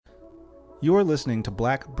You are listening to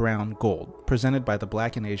Black, Brown, Gold, presented by the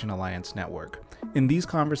Black and Asian Alliance Network. In these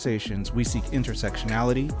conversations, we seek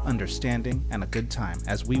intersectionality, understanding, and a good time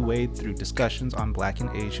as we wade through discussions on Black and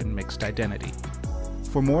Asian mixed identity.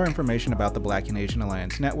 For more information about the Black and Asian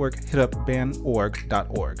Alliance Network, hit up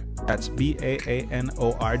banorg.org. That's BAANORG.org.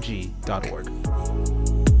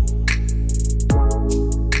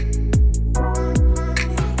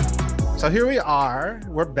 So here we are.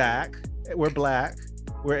 We're back. We're Black.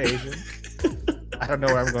 We're Asian. I don't know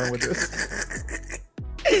where I'm going with this.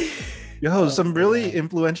 Yo, some really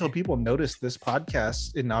influential people noticed this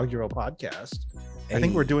inaugural podcast. Hey. I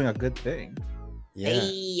think we're doing a good thing. Yeah.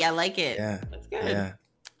 Hey, I like it. Yeah. That's good. Yeah.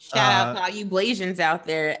 Shout out to all you Blasians out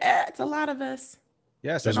there. It's a lot of us.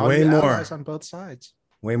 Yes, there's and all way you more allies on both sides.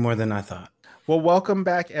 Way more than I thought. Well, welcome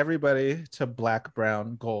back, everybody, to Black,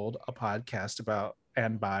 Brown, Gold, a podcast about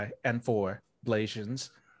and by and for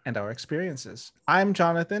Blasians and our experiences. I'm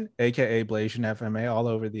Jonathan, aka Blasian FMA, all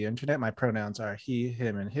over the internet. My pronouns are he,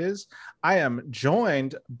 him, and his. I am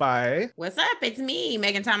joined by... What's up? It's me,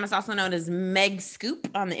 Megan Thomas, also known as Meg Scoop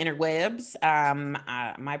on the interwebs.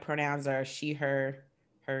 My pronouns are she, her,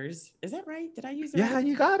 hers. Is that right? Did I use it? Yeah, right?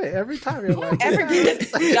 You got it. Every time you're like... Y'all,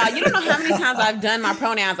 you don't know how many times I've done my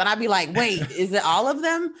pronouns and I'd be like, wait, is it all of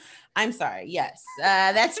them? I'm sorry. Yes,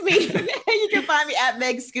 that's me. You can find me at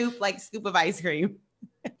Meg Scoop, like scoop of ice cream.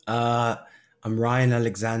 I'm Ryan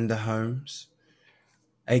Alexander Holmes,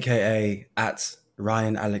 aka at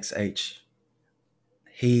Ryan Alex H.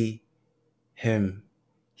 He, him,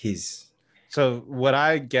 his. So what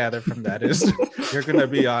I gather from that is you're going to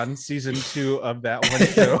be on season 2 of that one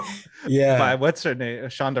show. Yeah. By what's her name?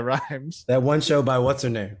 Shonda Rhimes. That one show by what's her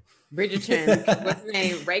name? Bridgerton. What's his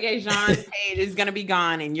name? Reggae Jean Page is going to be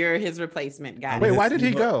gone and you're his replacement guy. Wait, why did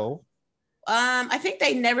he go? I think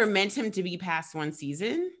they never meant him to be past one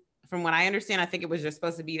season. From what I understand, I think it was just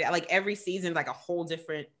supposed to be that like every season, like a whole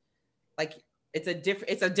different, like it's a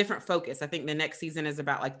different focus. I think the next season is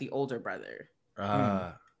about like the older brother.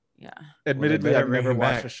 Yeah. Admittedly, I've never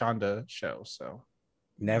watched a Shonda show, so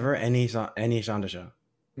never any Shonda show.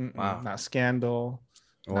 Wow. Not Scandal.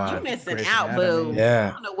 Wow. You missing Grey's out, Anatomy. boo. Yeah.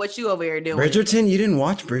 I don't know what you over here doing. Bridgerton? You didn't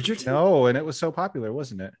watch Bridgerton? No, and it was so popular,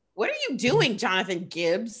 wasn't it? What are you doing, Jonathan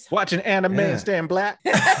Gibbs? Watching anime and staying black.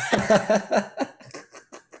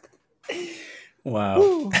 Wow.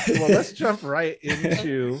 Well, let's jump right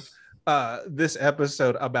into this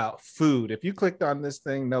episode about food. If you clicked on this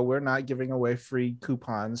thing, no, we're not giving away free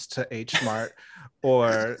coupons to H Mart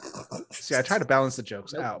or see, I try to balance the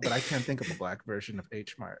jokes out, but I can't think of a black version of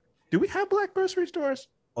H Mart. Do we have black grocery stores?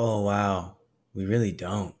 Oh, wow. We really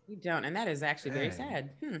don't. We don't, and that is actually very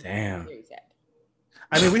sad. Damn. Very sad.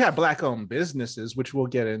 I mean, we have black-owned businesses, which we'll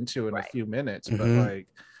get into in a few minutes, but like,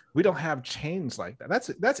 we don't have chains like that.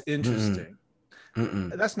 That's interesting.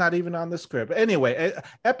 That's not even on the script. Anyway,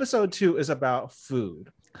 episode 2 is about food.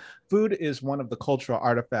 Food is one of the cultural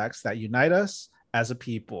artifacts that unite us as a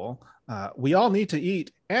people. We all need to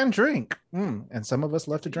eat and drink, and some of us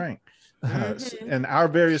love to drink. And our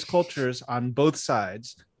various cultures on both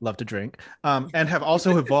sides love to drink, and have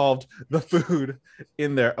also evolved the food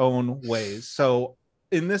in their own ways. So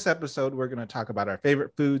in this episode, we're going to talk about our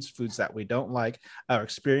favorite foods that we don't like, our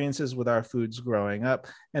experiences with our foods growing up,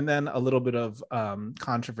 and then a little bit of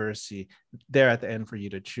controversy there at the end for you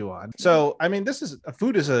to chew on. So, I mean,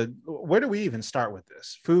 where do we even start with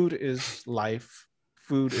this? Food is life.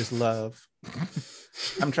 Food is love.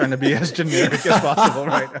 I'm trying to be as generic as possible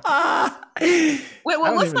right now. Wait,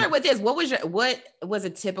 well, let's start with this. What was a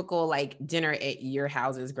typical like dinner at your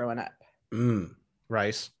houses growing up?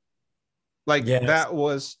 Rice. Like that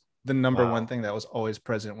was the number one thing that was always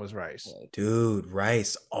present was rice. Dude,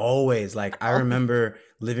 rice always. Like I remember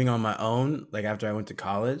living on my own, like after I went to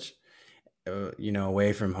college,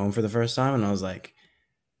 away from home for the first time, and I was like,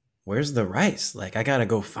 where's the rice? Like I gotta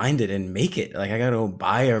go find it and make it. Like I gotta go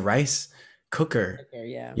buy a rice cooker.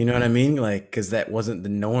 Yeah. You know what I mean? Like, because that wasn't the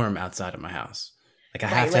norm outside of my house. Like I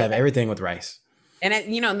have to have everything with rice. And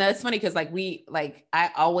that's funny because I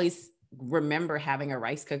always remember having a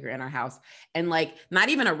rice cooker in our house, and like not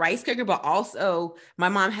even a rice cooker, but also my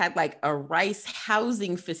mom had like a rice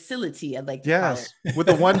housing facility. I'd like with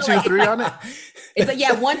the 1, 2, 3 on it. It's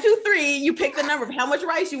like 1, 2, 3. You pick the number of how much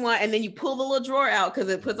rice you want, and then you pull the little drawer out because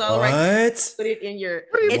it puts all the rice. Put it in your.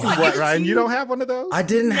 What, Ryan? You don't have one of those? I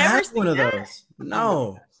didn't have one of those.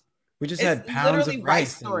 No, we just had pounds of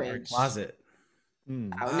rice in our closet.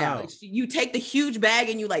 No, you take the huge bag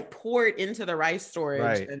and you like pour it into the rice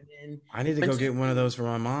storage. And then I need to go get one of those for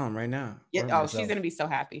my mom right now. Yeah, she's gonna be so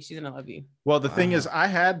happy. She's gonna love you. Well, the thing is, I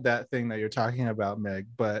had that thing that you're talking about, Meg,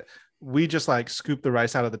 but we just like scoop the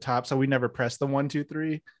rice out of the top, so we never press the 1, 2,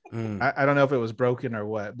 3. I don't know if it was broken or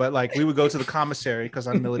what, but like we would go to the commissary because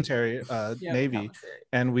I'm military Navy,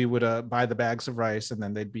 and we would buy the bags of rice, and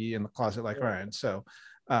then they'd be in the closet like Ryan. So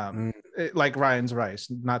like Ryan's rice,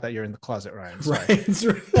 not that you're in the closet, Ryan. Sorry. Ryan's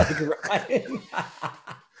like Ryan.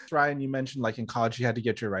 Ryan, you mentioned like in college you had to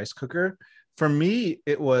get your rice cooker. For me,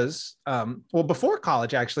 it was well before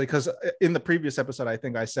college actually, because in the previous episode I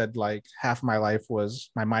think I said like half my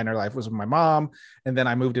minor life was with my mom, and then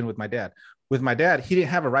I moved in with my dad. With my dad, he didn't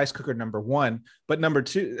have a rice cooker, number one, but number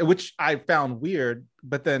two, which I found weird,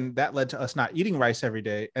 but then that led to us not eating rice every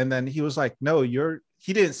day. And then he was like, no,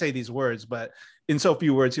 he didn't say these words, but in so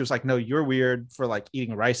few words, he was like, no, you're weird for like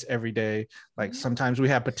eating rice every day. Like sometimes we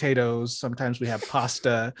have potatoes, sometimes we have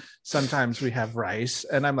pasta, sometimes we have rice.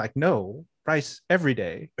 And I'm like, no, rice every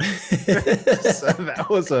day. So that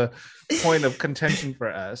was a point of contention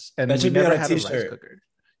for us. And we never had a rice cooker.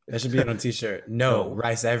 That should be on a t-shirt. No,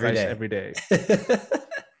 rice every day. Every day.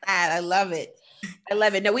 I love it. I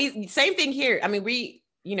love it. No, same thing here. I mean,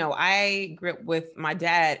 I grew up with my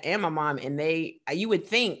dad and my mom, and you would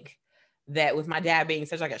think that with my dad being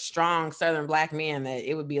such like a strong Southern Black man, that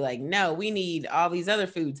it would be like, no, we need all these other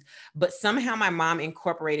foods. But somehow my mom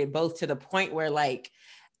incorporated both to the point where like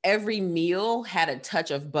every meal had a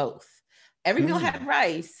touch of both. Every meal had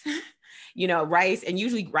rice. Rice, and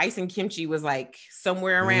usually rice and kimchi was like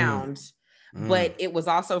somewhere around, but it was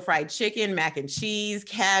also fried chicken, mac and cheese,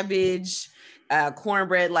 cabbage,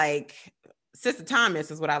 cornbread. Like Sister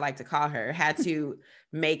Thomas is what I like to call her, had to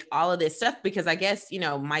make all of this stuff because I guess,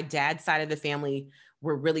 my dad's side of the family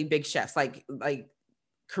were really big chefs, like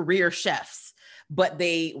career chefs, but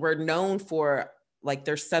they were known for like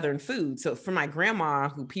their Southern food. So for my grandma,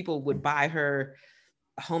 who people would buy her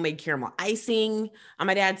homemade caramel icing on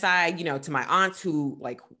my dad's side, to my aunts who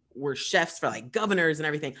like were chefs for like governors and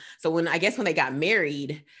everything. So when they got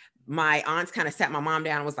married, my aunts kind of sat my mom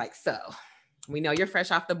down and was like, so we know you're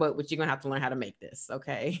fresh off the boat, but you're going to have to learn how to make this.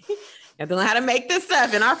 Okay. You have to learn how to make this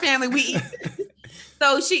stuff. In our family, we eat this.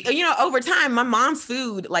 So she, over time, my mom's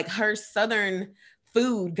food, like her Southern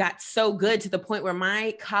food got so good to the point where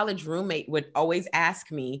my college roommate would always ask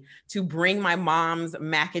me to bring my mom's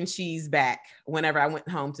mac and cheese back whenever I went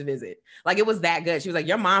home to visit. Like it was that good. She was like,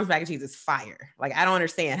 your mom's mac and cheese is fire. Like, I don't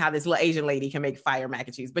understand how this little Asian lady can make fire mac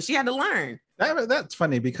and cheese, but she had to learn. That's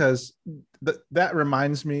funny because that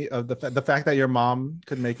reminds me of the fact that your mom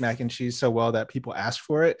could make mac and cheese so well that people ask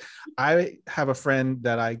for it. I have a friend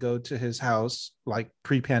that I go to his house like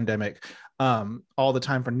pre-pandemic all the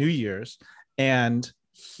time for New Year's. And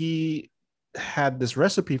he had this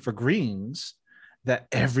recipe for greens that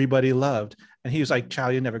everybody loved. And he was like, Chow,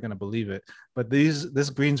 you're never going to believe it, but this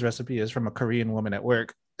greens recipe is from a Korean woman at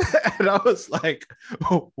work. And I was like,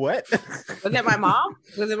 oh, what? Was it my mom?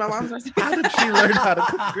 Was it my mom's recipe? How did she learn how to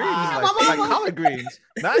cook greens? Like collard greens,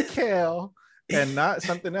 not kale and not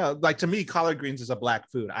something else. Like to me, collard greens is a Black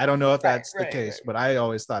food. I don't know if that's the case, but I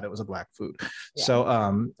always thought it was a Black food. Yeah. So,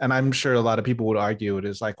 and I'm sure a lot of people would argue it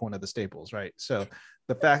is like one of the staples, right? So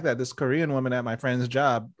the fact that this Korean woman at my friend's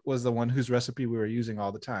job was the one whose recipe we were using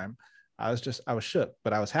all the time, I was shook,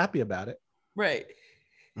 but I was happy about it. Right.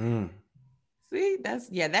 See,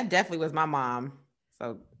 that definitely was my mom.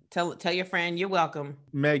 So tell your friend you're welcome.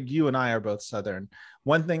 Meg, you and I are both Southern.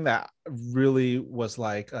 One thing that really was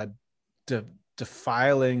like a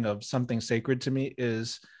defiling of something sacred to me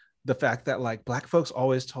is the fact that like Black folks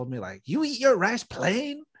always told me like, you eat your rice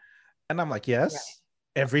plain? And I'm like, yes,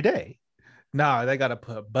 every day. No, they got to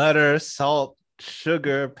put butter, salt,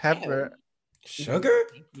 sugar, pepper. Sugar?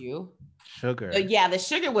 Thank you. Sugar. Yeah, the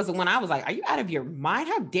sugar was when I was like, are you out of your mind?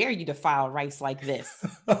 How dare you defile rice like this?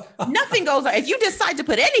 Nothing goes on. If you decide to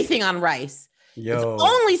put anything on rice, it's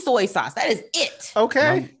only soy sauce. That is it.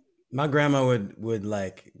 Okay. My grandma would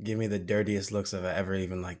like give me the dirtiest looks if I ever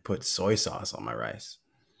even like put soy sauce on my rice.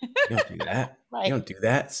 You don't do that. Right. You don't do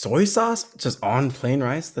that. Soy sauce just on plain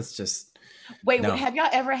rice? That's just... Wait, have y'all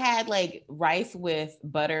ever had like rice with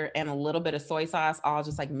butter and a little bit of soy sauce all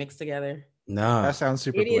just like mixed together? No. That sounds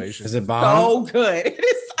super delicious. Is it bomb? So good. It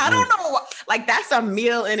is. I don't know. Like that's a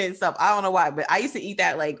meal in itself. I don't know why, but I used to eat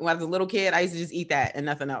that like when I was a little kid. I used to just eat that and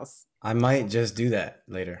nothing else. I might just do that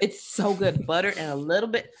later. It's so good. Butter and a little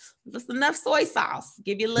bit, just enough soy sauce.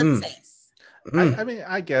 Give you a little taste. I mean,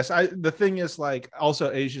 I guess the thing is like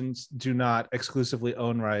also Asians do not exclusively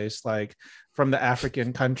own rice. Like from the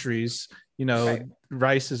African countries,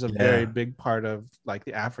 rice is a very big part of like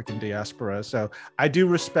the African diaspora. So I do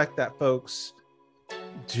respect that folks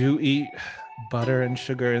do eat butter and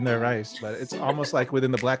sugar in their rice, but it's almost like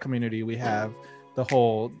within the Black community, we have the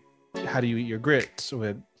whole, how do you eat your grits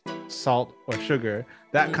with salt or sugar?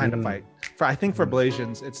 That kind of fight. I think for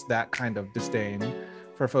Blasians, it's that kind of disdain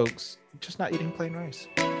for folks just not eating plain rice.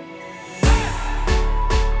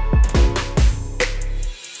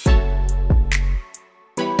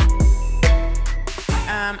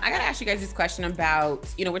 I gotta ask you guys this question about,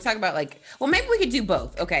 we're talking about like, well, maybe we could do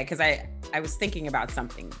both, okay? Because I was thinking about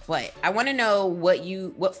something, but I want to know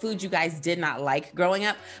what food you guys did not like growing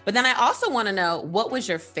up. But then I also want to know what was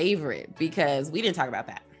your favorite, because we didn't talk about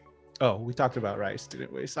that. Oh, we talked about rice,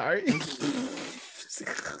 didn't we? Sorry.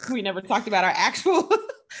 We never talked about our actual.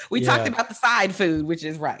 We talked about the side food, which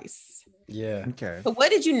is rice. Yeah. Okay. But what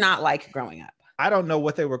did you not like growing up? I don't know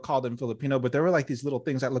what they were called in Filipino, but there were like these little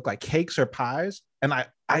things that look like cakes or pies. And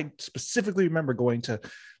I specifically remember going to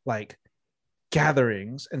like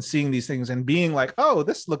gatherings and seeing these things and being like, oh,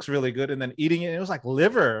 this looks really good. And then eating it. And it was like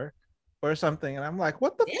liver or something. And I'm like,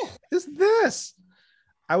 what the f- is this?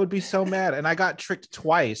 I would be so mad. And I got tricked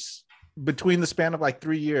twice between the span of like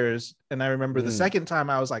 3 years. And I remember the second time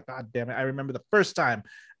I was like, God damn it. I remember the first time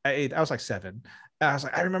I was like 7. And I was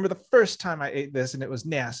like, I remember the first time I ate this and it was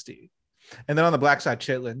nasty. And then on the black side,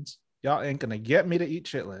 chitlins. Y'all ain't gonna get me to eat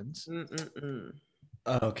chitlins.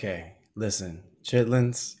 Okay, listen,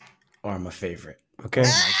 chitlins are my favorite. Okay,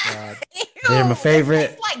 oh my God. They're my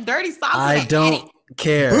favorite. It's like dirty sauce. I don't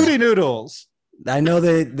care. Booty noodles. I know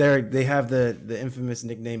they have the infamous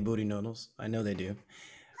nickname booty noodles. I know they do.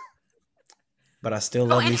 But I still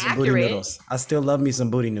love me some booty noodles. I still love me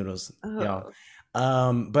some booty noodles, y'all.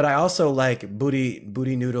 But I also like booty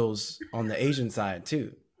noodles on the Asian side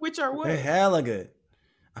too. Which are what? They're hella good.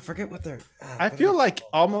 I forget what they're. I feel like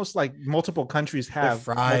almost like multiple countries have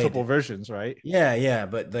multiple versions, right? Yeah,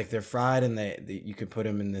 but like they're fried and they you can put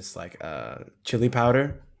them in this like chili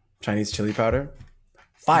powder, Chinese chili powder.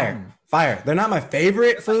 Fire. They're not my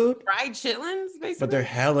favorite food. Fried chitlins, basically. But they're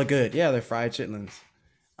hella good. Yeah, they're fried chitlins.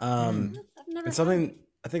 And something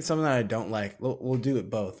that I don't like. We'll do it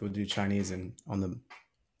both. We'll do Chinese and on the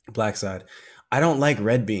black side. I don't like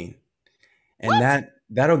red bean, and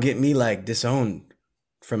that'll get me like disowned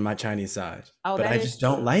from my Chinese side. But I just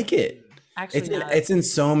don't like it. Actually, it's in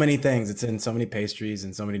so many things. It's in so many pastries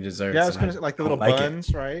and so many desserts. Yeah, I was gonna say like the little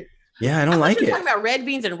buns, right? Yeah, I don't like it. Talking about red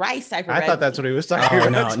beans and rice type of. I thought that's what he was talking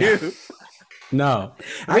about too. No,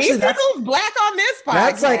 actually, that's black on this podcast.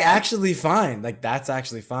 That's like actually fine. Like that's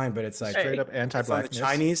actually fine, but it's like straight up anti-blackness. On the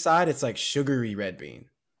Chinese side, it's like sugary red bean.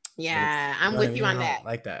 Yeah, I'm with you on that.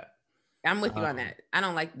 Like that. I'm with you on that. I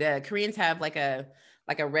don't like the Koreans have like a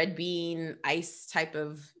red bean ice type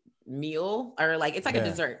of meal, or like it's like a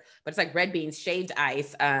dessert, but it's like red beans, shaved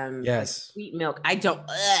ice, yes, sweet milk. I don't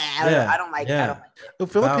like it. The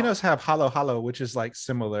Filipinos have halo halo, which is like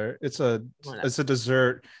similar. It's a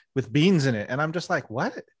dessert with beans in it, and I'm just like,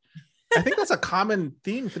 what? I think that's a common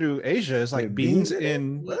theme through Asia is like beans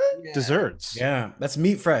in desserts. Yeah, that's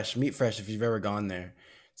Meat Fresh. Meat Fresh, if you've ever gone there,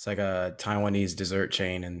 it's like a Taiwanese dessert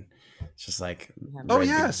chain, and it's just like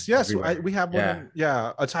yes, we have one.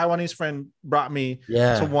 Yeah, a Taiwanese friend brought me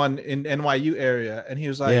to one in NYU area, and he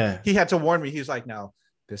was like, he had to warn me. He was like, "No,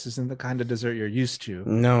 this isn't the kind of dessert you're used to.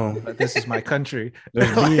 No, but this is my country."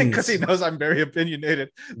 Because he knows I'm very opinionated.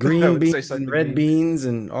 Green beans and red beans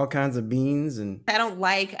and all kinds of beans. And I don't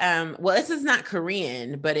like. Well, this is not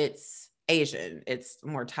Korean, but it's Asian. It's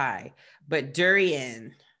more Thai. But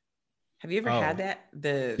durian. Have you ever had that?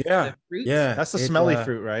 The fruit? Yeah, that's the smelly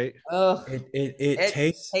fruit, right? Oh, it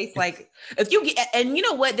tastes like if you get, and you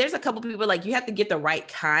know what? There's a couple people like you have to get the right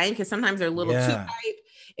kind because sometimes they're a little too ripe.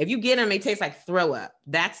 If you get them, they taste like throw up.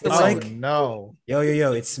 That's the no. Yo,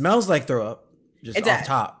 it smells like throw up, just off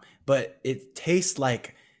top, but it tastes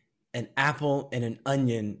like an apple and an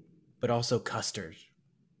onion, but also custard.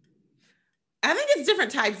 I think it's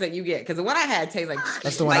different types that you get because the one I had tastes like.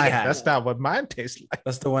 That's the one I had. That's not what mine tastes like.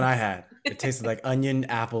 That's the one I had. It tasted like onion,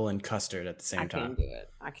 apple, and custard at the same time.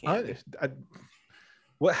 I can't do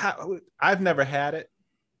it. I've never had it.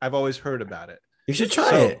 I've always heard about it. You should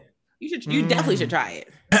try it. You definitely should try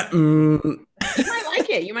it. You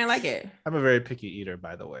might like it. I'm a very picky eater,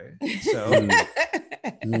 by the way. So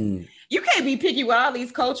you can't be picky with all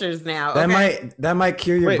these cultures now. That might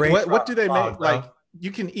cure your brain. What do they make? Like you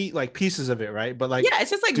can eat like pieces of it, right? But like it's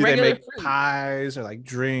just like do regular they make fruit. pies or like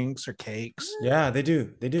drinks or cakes? Yeah, they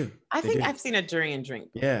do. I think I've seen a durian drink.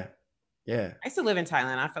 Yeah. I used to live in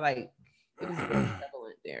Thailand. I feel like it was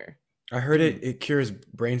prevalent there. I heard it cures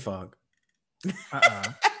brain fog.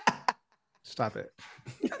 Stop it.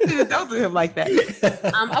 Don't do him like that.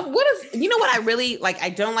 What I really like? I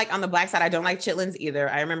don't like on the black side. I don't like chitlins either.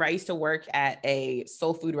 I remember I used to work at a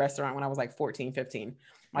soul food restaurant when I was like 14, 15.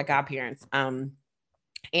 My godparents.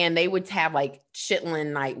 And they would have like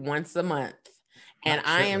chitlin night once a month. And Not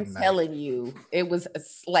I am chitlin night. telling you, it was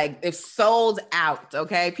like it sold out.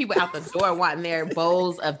 Okay, people out the door wanting their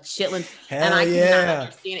bowls of chitlins, and I could not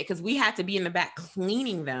understand it because we had to be in the back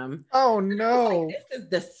cleaning them. Oh no, like, this is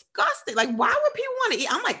disgusting. Like, why would people want to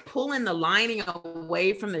eat? I'm like pulling the lining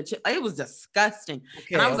away from the chip. It was disgusting,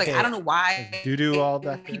 and I was like, I don't know why. Doo-doo all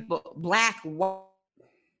that people, black, white,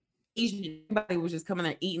 Asian, everybody was just coming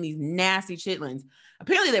there eating these nasty chitlins.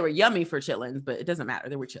 Apparently, they were yummy for chitlins, but it doesn't matter.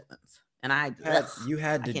 They were chitlins. And you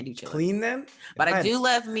had to clean them, but I do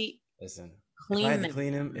love meat. Listen,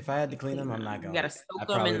 if I had to clean them, I'm not going. You gotta soak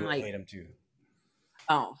them and like hate them too.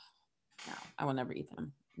 Oh no, I will never eat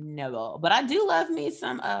them. Never. But I do love me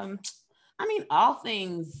some. I mean, all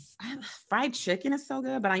things. Fried chicken is so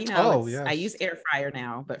good, but I use air fryer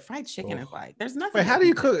now. But fried chicken is like there's nothing. Wait, how do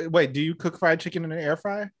you cook? Wait, do you cook fried chicken in an air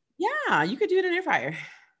fryer? Yeah, you could do it in an air fryer.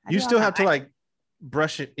 You still have to like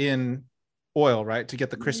brush it in oil, right, to get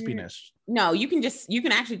the crispiness. No, you can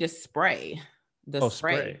actually just spray the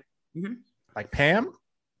spray. Mm-hmm. Like Pam.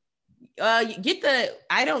 I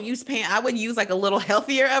don't use Pam. I would use like a little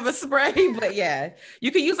healthier of a spray, but yeah,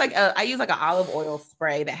 you could use I use like an olive oil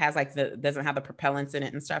spray that has like doesn't have the propellants in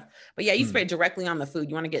it and stuff. But yeah, you spray directly on the food.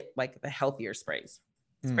 You want to get like the healthier sprays.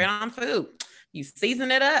 Spray it on food. You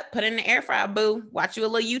season it up, put it in the air fryer, boo. Watch you a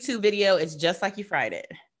little YouTube video. It's just like you fried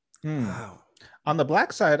it. Wow. On the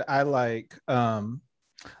black side, I like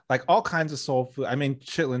all kinds of soul food. I mean,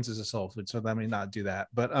 chitlins is a soul food, so let me not do that.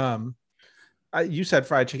 But you said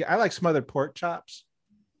fried chicken. I like smothered pork chops.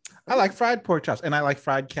 I like fried pork chops, and I like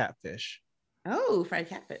fried catfish. Oh, fried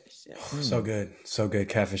catfish. Yeah. So good. So good.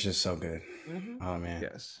 Catfish is so good. Mm-hmm. Oh, man.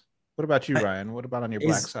 Yes. What about you, Ryan? What about on your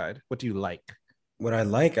black side? What do you like? What I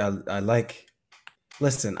like, I like...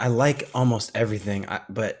 Listen, I like almost everything,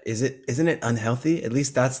 but isn't it unhealthy? At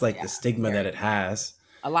least that's like the stigma that it has.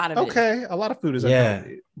 A lot of a lot of food is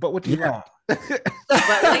unhealthy. But what do you like? But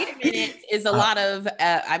wait a minute, is a lot of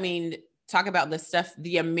talk about the stuff,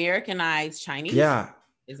 the Americanized Chinese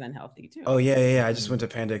is unhealthy too. Oh yeah. I just went to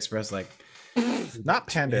Panda Express not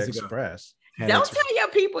Panda Express. Don't tell your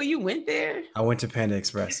people you went there. I went to Panda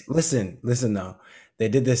Express. Listen though. They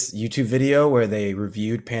did this YouTube video where they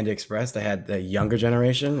reviewed Panda Express. They had the younger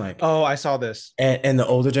generation, I saw this, and the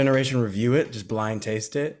older generation review it, just blind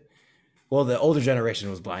taste it. Well, the older generation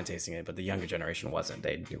was blind tasting it, but the younger generation wasn't.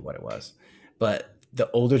 They knew what it was. But the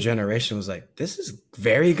older generation was like, "This is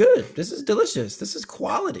very good. This is delicious. This is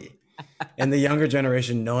quality." And the younger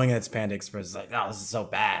generation, knowing it's Panda Express, is like, "Oh, this is so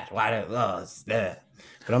bad. Why? It's bad."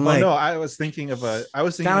 But I'm like, no, I was thinking of a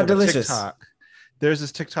TikTok. There's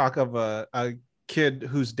this TikTok of a kid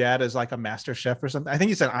whose dad is like a master chef or something. I think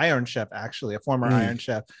he's an Iron Chef, actually, a former Iron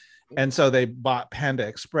Chef. And so they bought Panda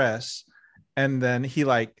Express, and then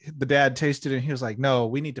the dad tasted it and he was like, no,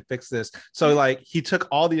 we need to fix this. So he took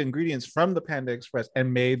all the ingredients from the Panda Express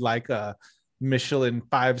and made like a Michelin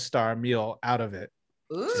 5-star meal out of it.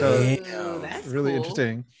 Ooh, so that's really cool.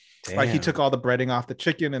 Interesting. Damn. He took all the breading off the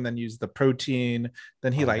chicken and then used the protein.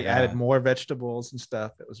 Then he added more vegetables and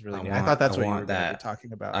stuff. It was really good. I thought that's what you were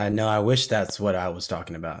talking about. I know. I wish that's what I was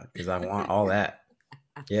talking about because I want all that.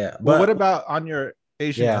 Yeah. But what about on your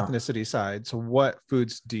Asian ethnicity side? So what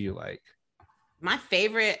foods do you like? My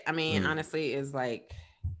favorite, honestly, is and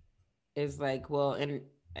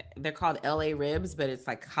they're called LA ribs, but it's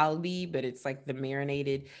like kalbi, but it's like the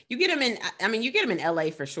marinated. You get them in LA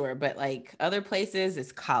for sure, but like other places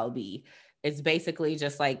it's kalbi. It's basically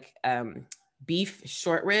just like beef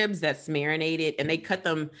short ribs that's marinated, and they cut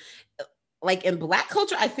them like in Black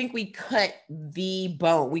culture. I think we cut the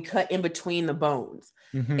bone. We cut in between the bones.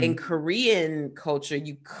 Mm-hmm. In Korean culture,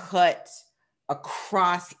 you cut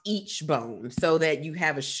across each bone so that you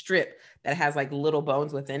have a strip that has like little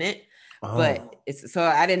bones within it. Oh. But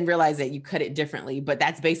I didn't realize that you cut it differently, but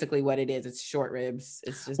that's basically what it is. It's short ribs.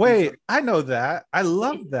 It's just I know that. I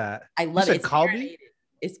love that. I love it. It's kalbi.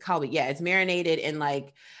 It's kalbi. Yeah, it's marinated in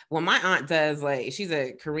like when my aunt does she's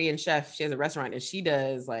a Korean chef. She has a restaurant and she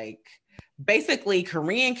does basically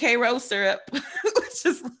Korean Karo syrup, which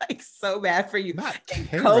is so bad for you. Not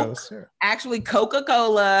Karo syrup. Actually,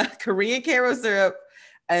 Coca-Cola, Korean Karo syrup.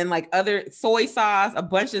 And other soy sauce, a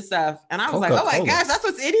bunch of stuff. And I was like, oh my gosh, that's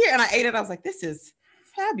what's in here. And I ate it. I was like, this is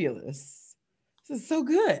fabulous. This is so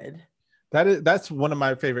good. That's one of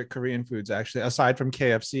my favorite Korean foods, actually, aside from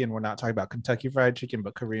KFC. And we're not talking about Kentucky Fried Chicken,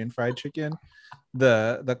 but Korean fried chicken.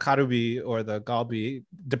 The karubi or the galbi,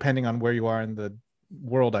 depending on where you are in the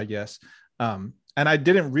world, I guess. And I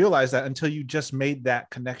didn't realize that until you just made that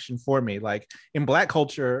connection for me. Like in Black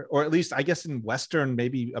culture, or at least I guess in Western,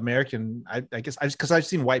 maybe American, I guess because I've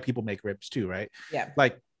seen white people make ribs too, right? Yeah.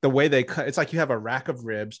 Like the way they cut, it's like you have a rack of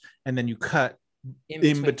ribs and then you cut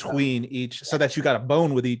in between each, so that you got a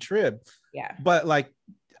bone with each rib. Yeah. But like,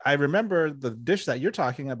 I remember the dish that you're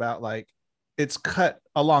talking about, like it's cut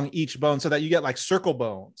along each bone so that you get like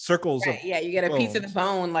circles right. of Yeah, you get a bones. piece of the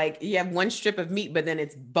bone, like you have one strip of meat, but then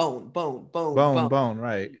it's bone,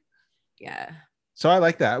 right? Yeah. So I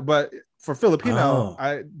like that. But for Filipino,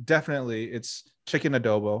 I definitely, it's chicken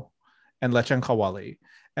adobo and lechon kawali.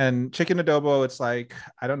 And chicken adobo, it's like,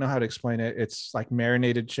 I don't know how to explain it. It's like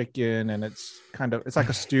marinated chicken, and it's like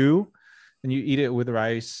a stew, and you eat it with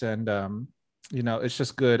rice, and it's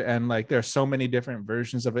just good. And like there's so many different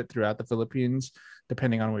versions of it throughout the Philippines,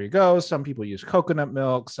 depending on where you go. Some people use coconut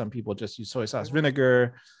milk, some people just use soy sauce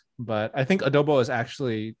vinegar. But I think adobo is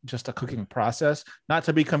actually just a cooking process, not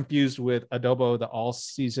to be confused with adobo, the all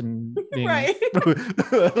seasoning. Right.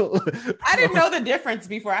 I didn't know the difference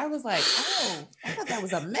before. I was like, oh, I thought that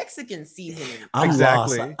was a Mexican seasoning. I'm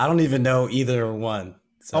lost. I don't even know either one.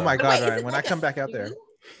 So. Oh my God, Ryan, when I come back out there.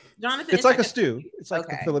 Jonathan, it's like a stew. It's like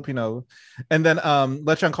a Filipino. And then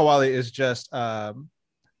lechon kawali is just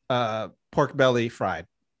pork belly fried.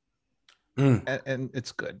 And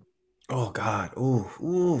it's good. Oh God.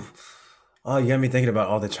 Ooh. Oh, you got me thinking about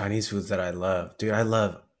all the Chinese foods that I love. Dude, I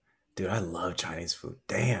love Chinese food.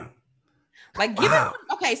 Damn. Like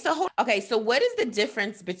so what is the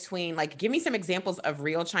difference between, like, give me some examples of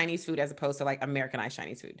real Chinese food as opposed to like Americanized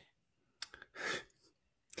Chinese food?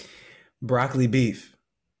 Broccoli beef.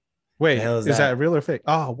 Wait, is that real or fake?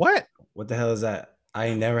 Oh, what? What the hell is that? I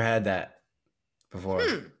ain't never had that before.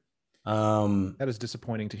 That is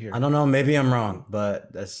disappointing to hear. I don't know. Maybe I'm wrong,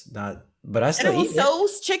 but that's not. But I still eat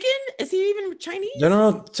So's chicken. Is he even Chinese?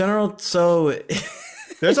 General So.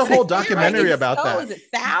 There's a whole documentary about that. Is it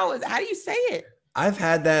Sao? How do you say it? I've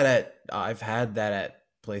had that at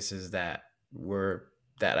places that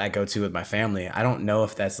I go to with my family. I don't know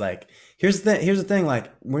if that's like. Here's the thing.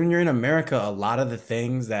 Like when you're in America, a lot of the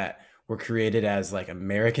things that were created as like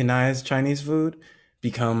Americanized Chinese food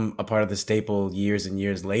become a part of the staple years and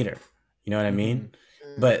years later. You know what I mean?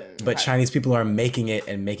 But Chinese people are making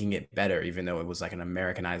it better, even though it was like an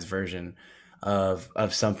Americanized version of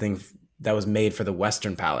something that was made for the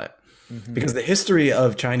Western palate. Because the history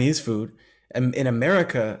of Chinese food in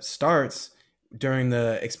America starts during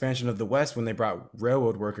the expansion of the West, when they brought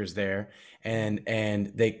railroad workers there and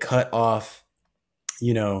they cut off,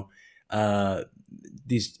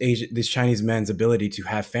 these Chinese men's ability to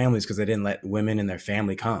have families because they didn't let women and their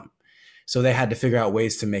family come. So they had to figure out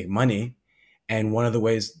ways to make money. And one of the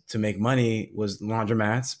ways to make money was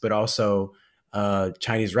laundromats, but also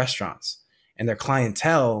Chinese restaurants. And their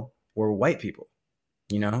clientele were white people,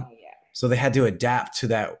 So they had to adapt to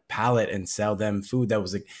that palate and sell them food that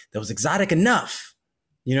was exotic enough.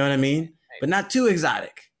 You know what I mean? Right. But not too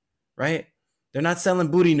exotic, right? They're not selling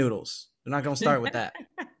booty noodles. They're not going to start with that.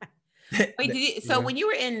 Wait, when you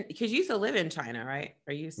were because you used to live in China, right?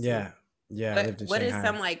 Or you used to? Yeah. I lived in Shanghai. What is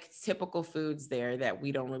some like typical foods there that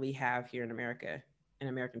we don't really have here in America, in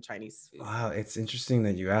American Chinese food? Wow, it's interesting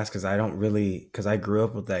that you ask, because I grew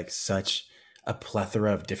up with like such a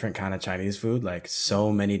plethora of different kind of Chinese food, like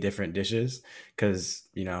so many different dishes, because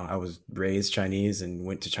I was raised Chinese and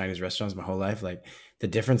went to Chinese restaurants my whole life. Like the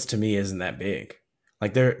difference to me isn't that big.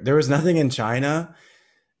 Like there was nothing in China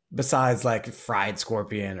besides like fried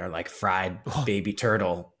scorpion or like fried baby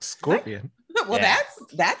turtle. Scorpion. Well, yeah.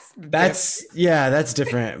 that's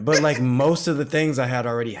different. But like most of the things I had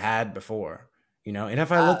already had before, and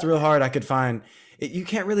if I looked real hard, I could find it. You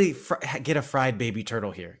can't really get a fried baby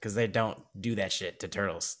turtle here because they don't do that shit to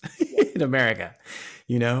turtles in America,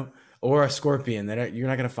 or a scorpion. You're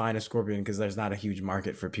not going to find a scorpion because there's not a huge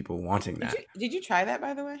market for people wanting that. Did you try that,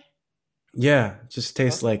 by the way? Yeah, just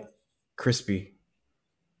tastes like crispy.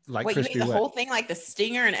 Like wait, crispy, you made the whole thing, like the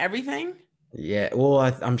stinger and everything? Yeah, well,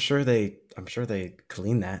 I'm sure they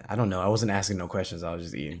clean that. I don't know. I wasn't asking no questions. I was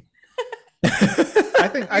just eating. I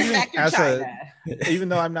think even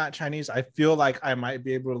though I'm not Chinese, I feel like I might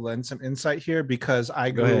be able to lend some insight here because I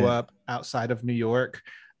grew up outside of New York,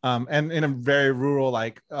 and in a very rural,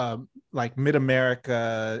 like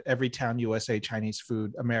mid-America, every town USA Chinese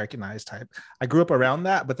food, Americanized type. I grew up around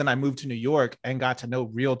that, but then I moved to New York and got to know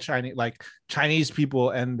real Chinese people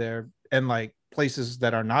and like places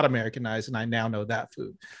that are not Americanized, and I now know that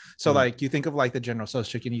food. So like you think of like the General Tso's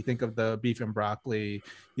chicken, you think of the beef and broccoli,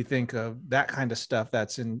 you think of that kind of stuff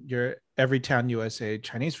that's in your every town USA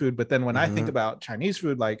Chinese food. But then when I think about Chinese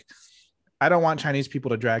food, like I don't want Chinese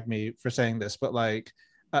people to drag me for saying this, but like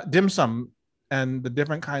dim sum and the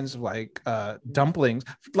different kinds of like dumplings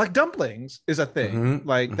is a thing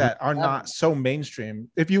that are not so mainstream.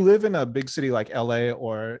 If you live in a big city like LA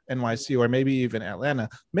or NYC or maybe even Atlanta,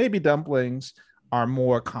 maybe dumplings are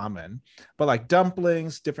more common, but like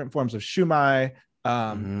dumplings, different forms of shumai,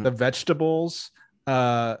 the vegetables,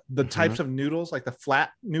 the types of noodles, like the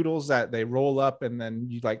flat noodles that they roll up and then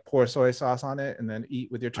you like pour soy sauce on it and then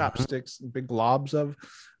eat with your chopsticks, big globs of.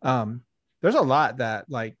 There's a lot that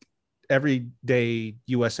like everyday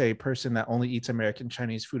USA person that only eats American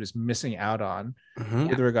Chinese food is missing out on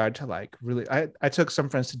with regard to like really. I took some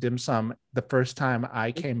friends to dim sum the first time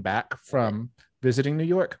I came back from visiting New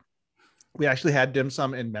York. We actually had dim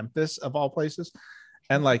sum in Memphis of all places,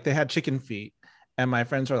 and like they had chicken feet, and my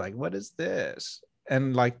friends were like, "What is this?"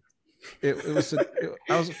 And like it was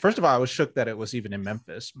I was, first of all, I was shook that it was even in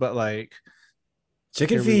Memphis, but like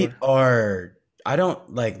chicken feet are, I don't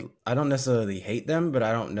necessarily hate them, but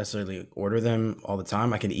I don't necessarily order them all the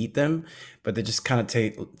time. I can eat them, but they just kind of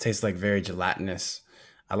taste like very gelatinous.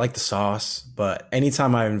 I like the sauce, but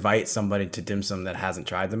anytime I invite somebody to dim sum that hasn't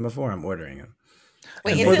tried them before, I'm ordering them.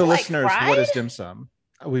 Wait, and is for it the like listeners, fried? what is dim sum?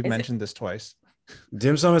 We've Is mentioned this twice.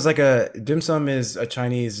 Dim sum is a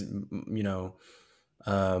Chinese,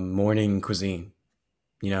 morning cuisine.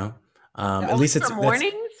 At least it's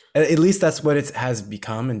mornings. At least that's what it has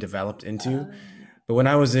become and developed into. But when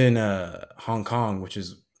I was in Hong Kong, which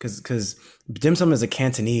is because dim sum is a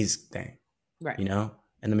Cantonese thing, right?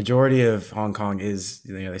 And the majority of Hong Kong is,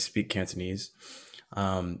 they speak Cantonese.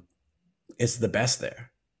 It's the best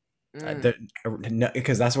there.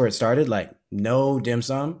 Because that's where it started. Like no dim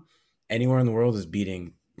sum anywhere in the world is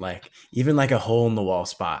beating like even like a hole in the wall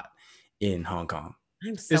spot in Hong Kong.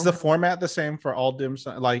 Is the format the same for all dim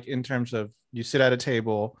sum? Like in terms of you sit at a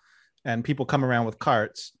table and people come around with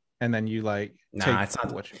carts and then you like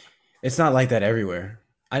it's not like that everywhere.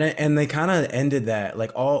 And they kind of ended that.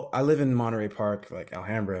 Like I live in Monterey Park, like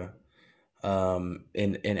Alhambra,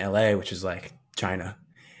 in LA, which is like China.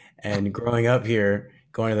 And growing up here,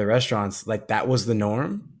 going to the restaurants, like that was the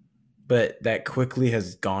norm, but that quickly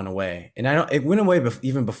has gone away. And it went away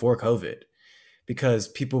even before COVID, because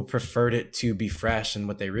people preferred it to be fresh. And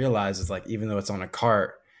what they realized is like, even though it's on a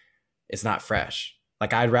cart, it's not fresh.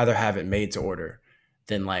 Like I'd rather have it made to order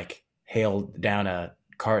than like hail down a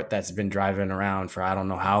cart that's been driving around for I don't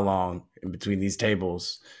know how long in between these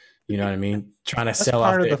tables. You know what I mean? Trying to sell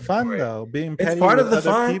part off of the fun though, being petty part with of the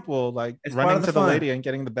other fun. people, like It's running to the lady and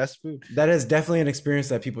getting the best food. That is definitely an experience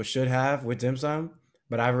that people should have with dim sum,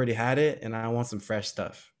 but I've already had it and I want some fresh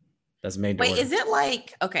stuff that's made to order. Is it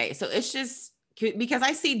like, okay, so it's just because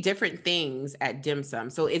I see different things at dim sum.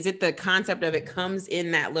 So is it the concept of it comes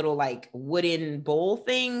in that little like wooden bowl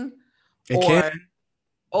thing?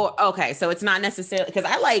 Or okay, so it's not necessarily because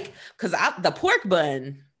the pork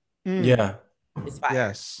bun. Yeah. Is fire.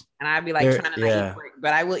 Yes. And I'd be like trying to not eat pork,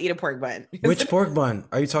 but I will eat a pork bun. Which pork bun?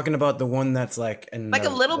 Are you talking about the one that's like a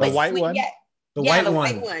little bit white sweet? one? Yeah. The white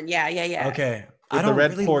one. Yeah. Okay. With the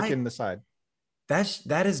red pork in the side.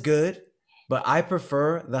 That is good, but I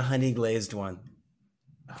prefer the honey glazed one.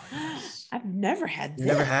 Oh, yes. I've never had that.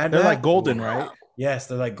 Never had They're that? like golden, right? Yes,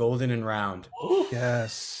 they're like golden and round.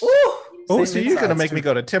 Yes. Ooh. Oh, so you're gonna make me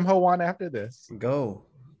go to Tim Ho Wan after this? Go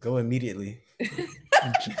immediately.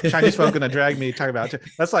 Chinese folk gonna drag me talking about it.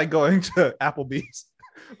 That's like going to Applebee's.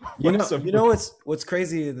 You know what's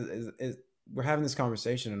crazy is we're having this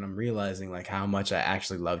conversation and I'm realizing like how much I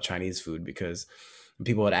actually love Chinese food, because when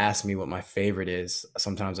people would ask me what my favorite is,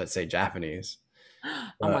 sometimes I'd say Japanese.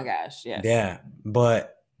 Oh my gosh, yes. Yeah,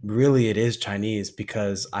 but really it is Chinese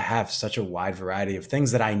because I have such a wide variety of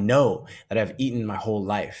things that I know that I've eaten my whole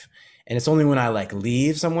life. And it's only when I like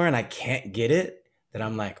leave somewhere and I can't get it that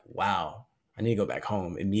I'm like, wow, I need to go back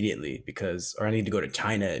home immediately or I need to go to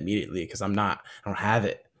China immediately because I don't have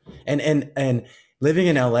it. And living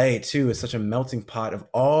in LA too is such a melting pot of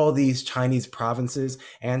all these Chinese provinces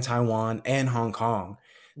and Taiwan and Hong Kong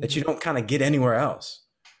that you don't kind of get anywhere else.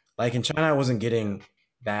 Like in China, I wasn't getting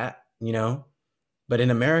that, but in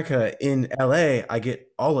America, in LA, I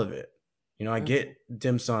get all of it. I get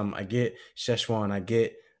dim sum, I get Szechuan, I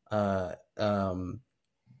get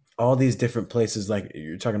all these different places. Like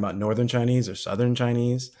you're talking about Northern Chinese or Southern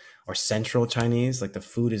Chinese or Central Chinese. Like the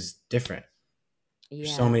food is different. Yeah.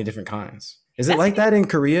 There's so many different kinds. Is it like that in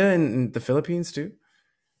Korea and the Philippines too?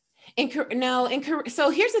 In Korea. So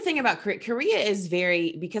here's the thing about Korea. Korea is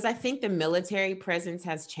because I think the military presence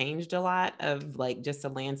has changed a lot of like just the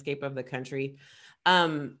landscape of the country.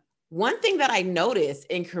 One thing that I noticed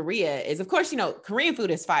in Korea is, of course, Korean food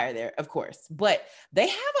is fire there, of course, but they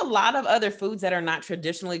have a lot of other foods that are not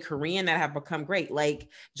traditionally Korean that have become great. Like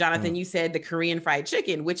Jonathan, you said the Korean fried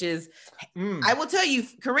chicken, which is, I will tell you,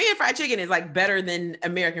 Korean fried chicken is like better than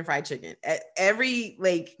American fried chicken. At every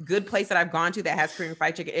like good place that I've gone to that has Korean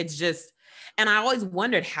fried chicken, it's just, And I always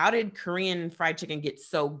wondered, how did Korean fried chicken get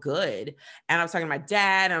so good? And I was talking to my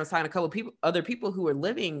dad, and I was talking to a couple of people, other people who were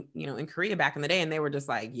living, in Korea back in the day. And they were just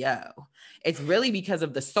like, yo, it's really because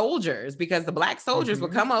of the soldiers, because the black soldiers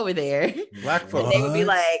would come over there. Black folks. And they would be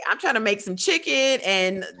like, I'm trying to make some chicken,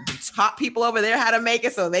 and taught people over there how to make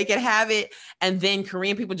it so they could have it. And then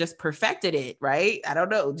Korean people just perfected it, right? I don't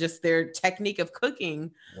know, just their technique of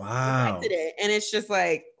cooking. Wow. Perfected it. And it's just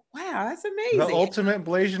like, wow, that's amazing. The ultimate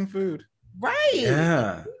Blasian food. Right.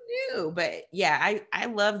 Yeah. Who knew? But yeah, I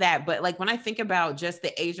love that. But like when I think about just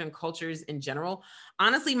the Asian cultures in general,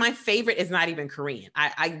 honestly, my favorite is not even Korean.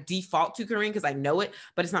 I default to Korean because I know it,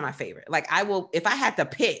 but it's not my favorite. Like I will, if I had to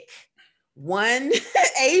pick one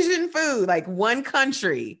Asian food, like one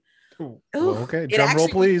country. Well, okay, drum roll,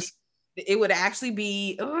 please. It would actually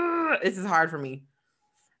be, this is hard for me.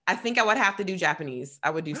 I think I would have to do Japanese. I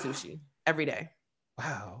would do sushi every day.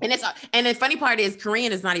 Wow. And the funny part is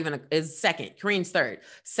Korean is not even is second. Korean's third.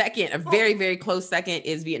 Second, a very, very close second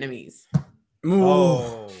is Vietnamese. Ooh.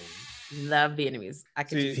 Oh. Love Vietnamese. I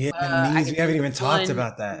could Vietnamese. We haven't even talked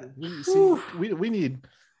about that. We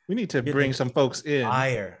need to bring some folks in.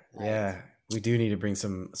 Fire. Yeah. We do need to bring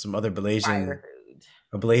some other Blasian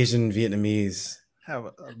Vietnamese.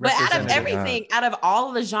 But out of everything, out of all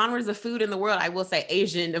of the genres of food in the world, I will say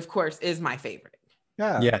Asian, of course, is my favorite.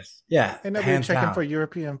 Yeah. Yes. Yeah. And nobody checking for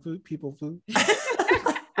European food.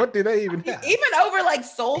 What do they even have? Even over like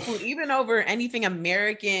soul food, even over anything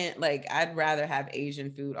American, like I'd rather have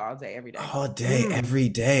Asian food all day, every day. All day, every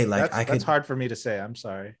day. Like that's hard for me to say. I'm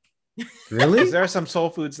sorry. Really? There are some soul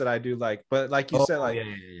foods that I do like, but like you said, like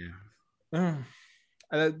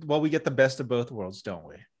well, we get the best of both worlds, don't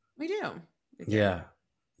we? We do. Yeah.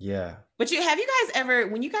 Yeah. But have you guys ever,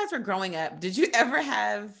 when you guys were growing up, did you ever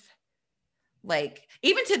have, like,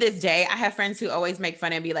 even to this day, I have friends who always make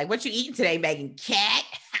fun and be like, what you eating today, Megan? Cat?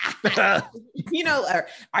 Or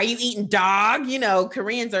are you eating dog?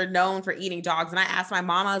 Koreans are known for eating dogs. And I asked my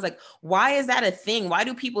mom, I was like, why is that a thing? Why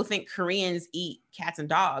do people think Koreans eat cats and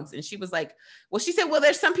dogs? And she was like, she said,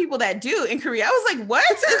 there's some people that do in Korea. I was like, what?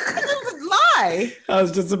 Lie. I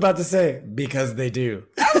was just about to say, because they do.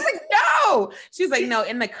 I was like, no. She's like, no,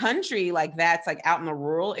 in the country, like that's like out in the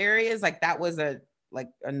rural areas, like that was a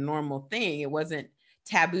normal thing. It wasn't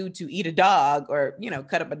taboo to eat a dog or,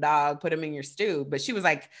 cut up a dog, put him in your stew. But she was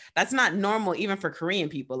like, that's not normal even for Korean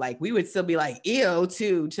people. Like we would still be like, ew,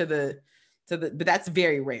 but that's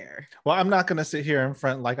very rare. Well, I'm not going to sit here in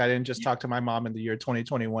front like I didn't just talk to my mom in the year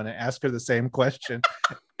 2021 and ask her the same question.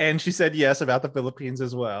 And she said yes about the Philippines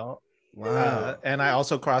as well. Wow. And I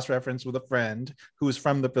also cross-referenced with a friend who's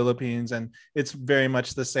from the Philippines, and it's very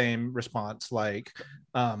much the same response. Like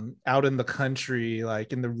out in the country,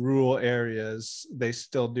 like in the rural areas, they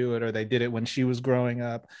still do it, or they did it when she was growing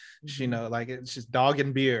up. She like it's just dog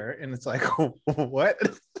and beer, and it's like what?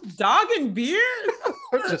 Dog and beer?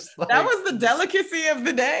 Just like, that was the delicacy of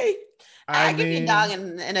the day. I give you a dog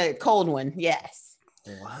and a cold one. Yes.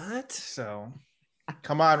 What? So,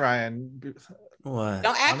 come on, Ryan. What?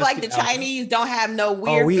 Don't act like the Chinese don't have no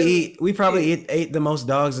weird. We probably ate the most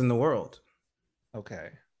dogs in the world. Okay.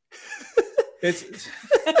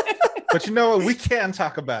 But you know what? We can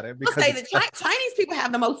talk about it because I'll say the Chinese people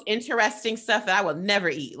have the most interesting stuff that I will never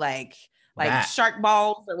eat, like shark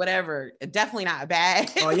balls or whatever. Definitely not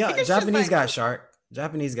bad. Oh yeah, Japanese got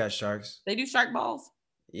sharks. They do shark balls.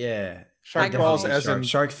 Yeah, shark balls as in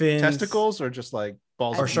shark fins, testicles, or just like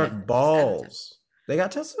balls, or shark balls. They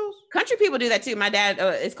got testicles. Country people do that too. My dad,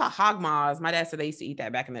 it's called hog maws. My dad said they used to eat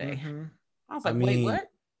that back in the day. Mm-hmm. I was like, wait, what?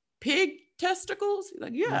 Pig testicles? He's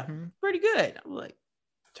like, yeah, pretty good. I'm like,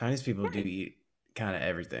 Chinese people do eat kind of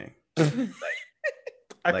everything.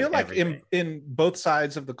 I feel like in both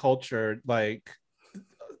sides of the culture, like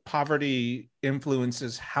poverty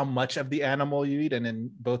influences how much of the animal you eat, and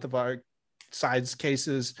in both of our sides'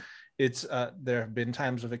 cases, it's there have been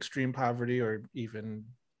times of extreme poverty or even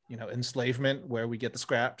enslavement where we get the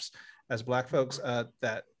scraps as Black folks,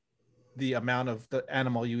 that the amount of the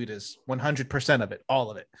animal you eat is 100% of it,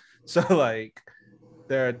 all of it. So like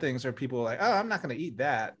there are things where people are like, oh, I'm not going to eat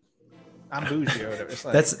that. I'm bougie or whatever. It's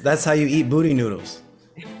like, that's how you eat booty noodles.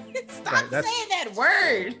 Stop saying that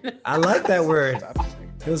word. I like that word.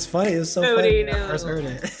 It was funny. It was so funny when I first heard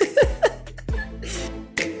it.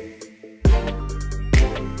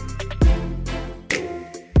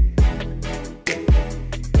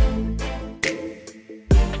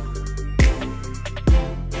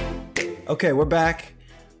 Okay, we're back,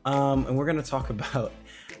 and we're going to talk about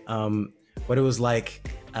what it was like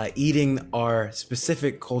eating our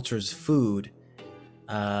specific culture's food,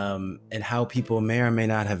 and how people may or may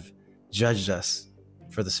not have judged us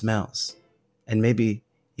for the smells, and maybe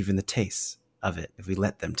even the taste of it if we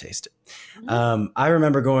let them taste it. Mm-hmm. I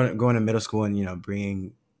remember going to middle school and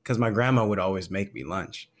bringing, because my grandma would always make me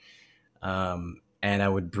lunch, and I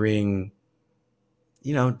would bring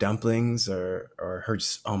dumplings or her,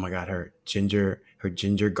 oh my god, her ginger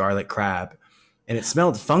garlic crab, and it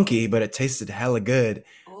smelled funky but it tasted hella good.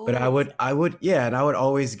 But I would and I would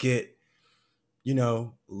always get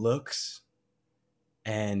looks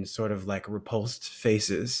and sort of like repulsed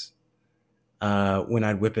faces when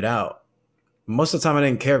I'd whip it out. Most of the time I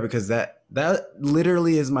didn't care, because that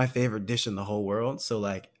literally is my favorite dish in the whole world. So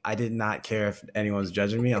like I did not care if anyone's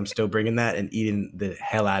judging me. I'm still bringing that and eating the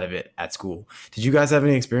hell out of it at school. Did you guys have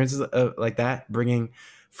any experiences like that, bringing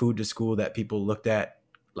food to school that people looked at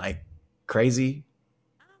like crazy?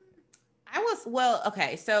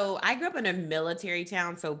 Okay, so I grew up in a military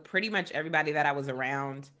town, so pretty much everybody that I was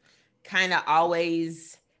around kind of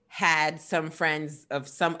always had some friends of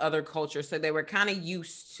some other culture, so they were kind of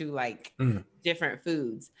used to like different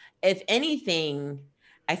foods. If anything,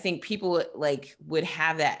 I think people would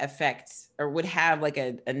have that effect, or would have like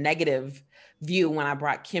a negative view when I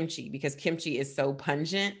brought kimchi, because kimchi is so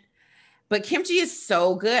pungent. But kimchi is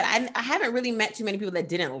so good. I haven't really met too many people that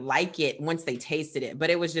didn't like it once they tasted it, but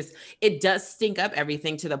it does stink up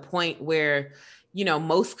everything to the point where,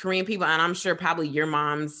 most Korean people, and I'm sure probably your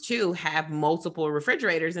moms too, have multiple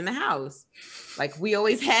refrigerators in the house. Like we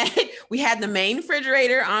had the main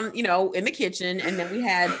refrigerator on, in the kitchen, and then we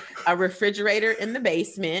had a refrigerator in the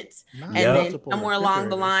basement. And then somewhere along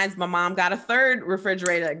the lines, my mom got a third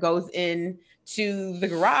refrigerator that goes in to the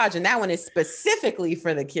garage, and that one is specifically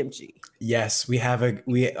for the kimchi. Yes,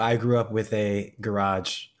 I grew up with a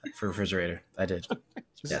garage for refrigerator. I did.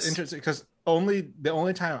 This is interesting, because the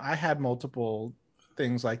only time I had multiple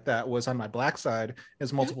things like that was on my black side,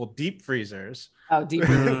 is multiple deep freezers. Oh, deep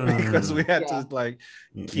because we had to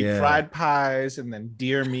keep fried pies and then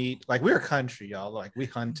deer meat. Like we were country, y'all. Like we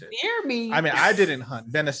hunted deer meat. I mean, I didn't hunt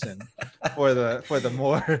venison for the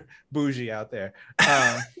more bougie out there.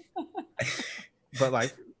 But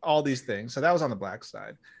like all these things. So that was on the black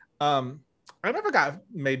side. I never got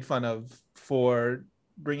made fun of for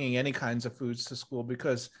bringing any kinds of foods to school,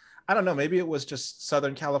 because I don't know, maybe it was just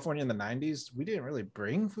Southern California in the 90s. We didn't really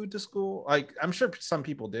bring food to school. Like I'm sure some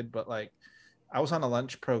people did, but like I was on a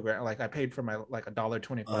lunch program. Like I paid for my like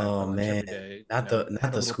 $1.25 lunch every day. Not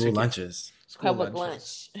the school lunches. Public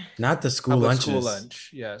lunch. Not the school lunches. School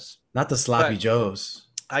lunch, yes. Not the sloppy joes.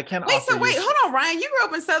 I can't. Wait, hold on, Ryan. You grew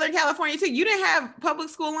up in Southern California too. You didn't have public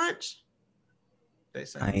school lunch?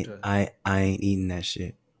 I ain't eating that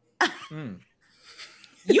shit.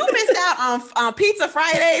 You missed out on Pizza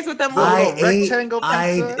Fridays with them little rectangle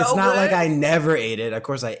pizza. It's not like I never ate it. Of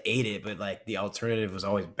course I ate it, but like the alternative was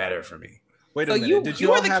always better for me. Wait a minute. Did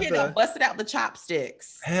you were the kid that busted out the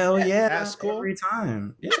chopsticks? Hell yeah. At school? Every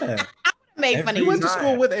time. Yeah. Made fun of you. Went to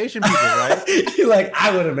school with Asian people, right? You're like,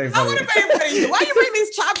 I would have made fun of you. Why you bring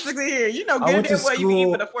these chopsticks in here? Get in there where you can eat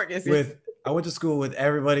with a fork. I went to school with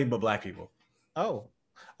everybody but black people. Oh,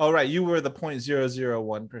 right. You were the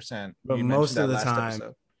 0.001%. But most of the time,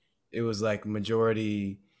 it was like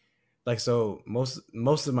majority. Like so,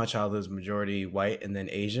 most of my childhood was majority white and then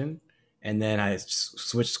Asian, and then I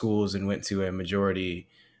switched schools and went to a majority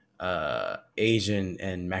Asian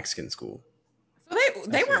and Mexican school. So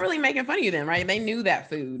they weren't really making fun of you then, right? They knew that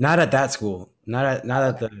food. Not at that school. Not at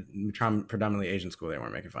the predominantly Asian school. They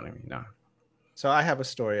weren't making fun of me. No. So I have a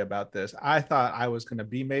story about this. I thought I was going to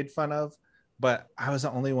be made fun of, but I was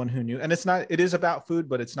the only one who knew. And it is about food,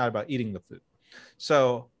 but it's not about eating the food.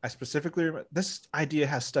 So I specifically remember, this idea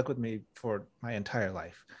has stuck with me for my entire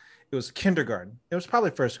life. It was kindergarten. It was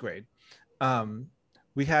probably first grade.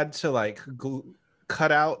 We had to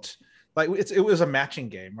cut out, it was a matching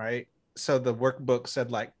game, right? So the workbook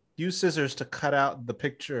said use scissors to cut out the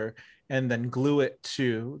picture and then glue it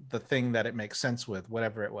to the thing that it makes sense with,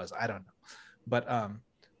 whatever it was. I don't know. But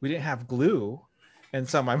we didn't have glue. And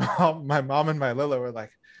so my mom and my Lila were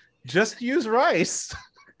like, just use rice.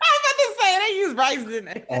 I was about to say, they use rice in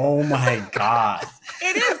it. Oh my God.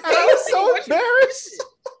 It is. I was so embarrassed.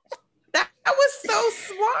 That was so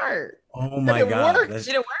smart. Oh my God. Did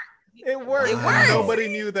it work? It worked. Wow. Nobody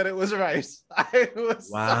knew that it was rice. I was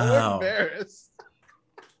so embarrassed.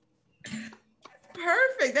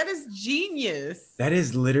 Perfect. That is genius. That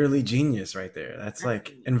is literally genius right there. That's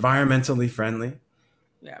environmentally friendly.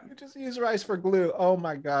 Yeah. You just use rice for glue. Oh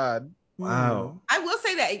my God. Wow. I will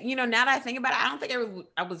say that, now that I think about it, I don't think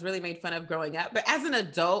I was really made fun of growing up, but as an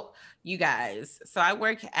adult, you guys, so I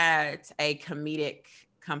work at a comedic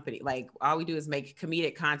company. All we do is make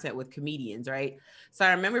comedic content with comedians, right? So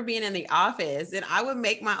I remember being in the office and I would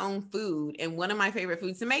make my own food. And one of my favorite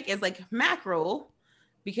foods to make is mackerel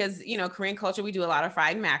because, Korean culture, we do a lot of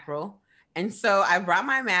fried mackerel. And so I brought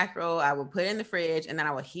my mackerel, I would put it in the fridge, and then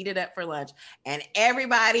I would heat it up for lunch. And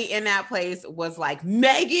everybody in that place was like,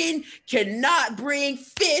 Megan cannot bring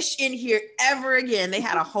fish in here ever again. They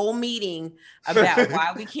had a whole meeting about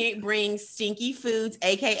why we can't bring stinky foods,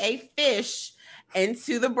 AKA fish,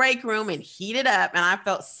 into the break room and heat it up. And I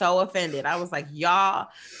felt so offended. I was like, y'all,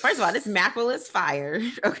 first of all, this mackerel is fire.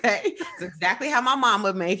 Okay. It's exactly how my mom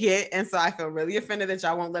would make it. And so I feel really offended that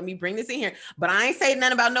y'all won't let me bring this in here. But I ain't saying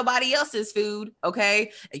nothing about nobody else's food.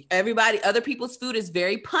 Okay. Other people's food is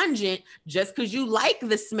very pungent. Just because you like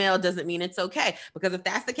the smell doesn't mean it's okay. Because if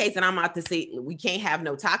that's the case, then I'm about to say, we can't have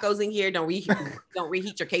no tacos in here. Don't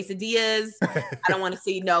reheat your quesadillas. I don't want to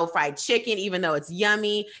see no fried chicken, even though it's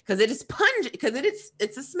yummy, because it is pungent, because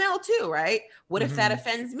it's a smell too, right? What if that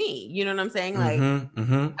offends me? You know what I'm saying? Like,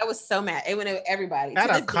 I was so mad. It went to everybody.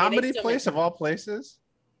 At a comedy place of all places?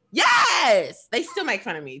 Yes! They still make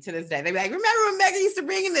fun of me to this day. They be like, remember when Megan used to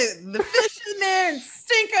bring in the fish in there and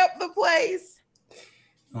stink up the place?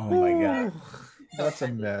 Oh my God. That's a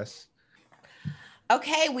mess.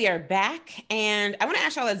 Okay, we are back. And I want to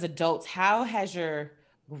ask y'all, as adults, how has your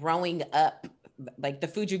growing up, like the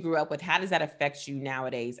food you grew up with, how does that affect you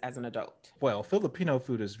nowadays as an adult? Well, Filipino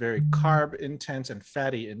food is very carb intense and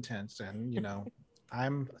fatty intense. And,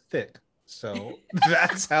 I'm thick. So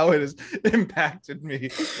that's how it has impacted me.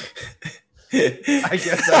 I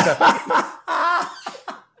guess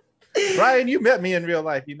Brian, you met me in real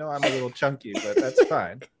life. I'm a little chunky, but that's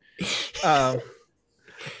fine.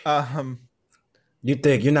 You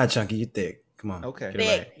thick. You're not chunky. You thick. Come on. Okay.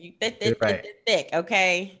 Thick. You thick.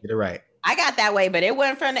 Okay. Get it right. I got that way, but it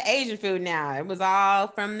wasn't from the Asian food now. It was all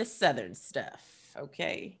from the Southern stuff.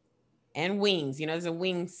 Okay. And wings. There's a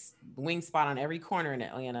wing spot on every corner in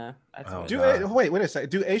Atlanta. Wait a second.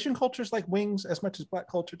 Do Asian cultures like wings as much as Black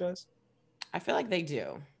culture does? I feel like they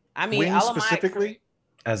do. I mean, wings specifically?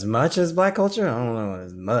 As much as Black culture? I don't know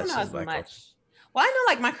as much as Black culture. Well, I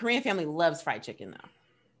know like my Korean family loves fried chicken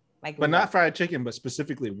though. But not fried chicken, but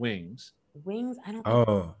specifically wings. Wings? I don't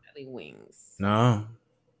think really wings. No.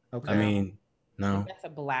 Okay. I mean, no. That's a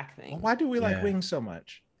Black thing. Well, why do we like wings so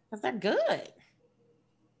much? Because they're good.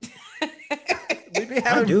 We be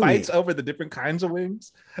having fights over the different kinds of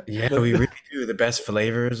wings. Yeah, we really do. The best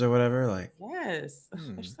flavors or whatever. Like, yes,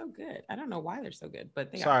 they're so good. I don't know why they're so good,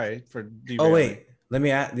 but they are. For derailing. Oh wait, let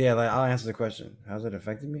me. I'll answer the question. How's it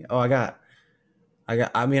affecting me? Oh,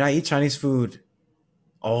 I mean, I eat Chinese food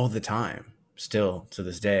all the time, still to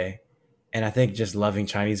this day, and I think just loving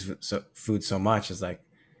Chinese food so much is like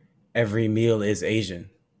every meal is Asian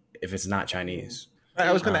if it's not Chinese.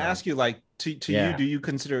 I was going to ask you, like, to you, do you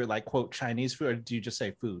consider it like, quote, Chinese food, or do you just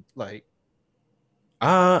say food? Like,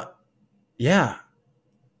 yeah,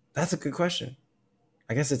 that's a good question.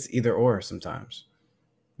 I guess it's either or sometimes,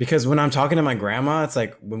 because when I'm talking to my grandma, it's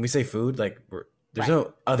like when we say food, like there's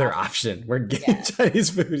no other option. We're getting Chinese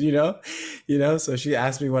food, So she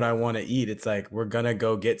asked me what I want to eat. It's like we're gonna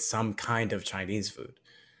go get some kind of Chinese food.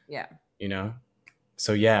 Yeah.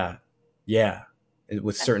 So yeah.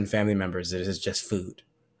 With certain family members, it is just food.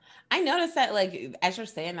 I noticed that, like, as you're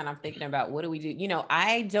saying that, I'm thinking about what do we do?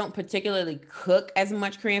 I don't particularly cook as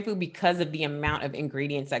much Korean food because of the amount of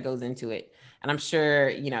ingredients that goes into it. And I'm sure,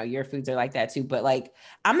 your foods are like that too. But like,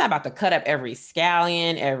 I'm not about to cut up every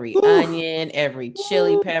scallion, every onion, every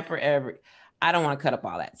chili pepper, I don't want to cut up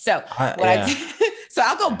all that. So so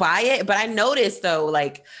I'll go buy it. But I noticed though,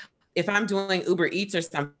 like, if I'm doing Uber Eats or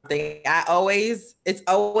something, it's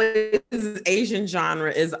always Asian genre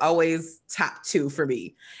is always top 2 for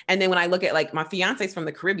me. And then when I look at like my fiance's from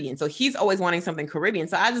the Caribbean, so he's always wanting something Caribbean.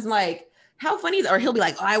 So I just like, how funny is, or he'll be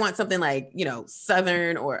like, oh, I want something like,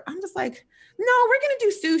 Southern, or I'm just like, no, we're going to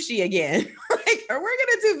do sushi again. Or we're going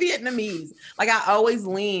to do Vietnamese. Like I always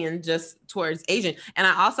lean just towards Asian. And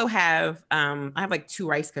I also have, I have like 2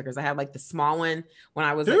 rice cookers. I have like the small one when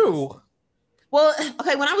I was well,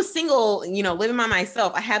 okay, when I was single, living by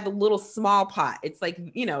myself, I had the little small pot. It's like,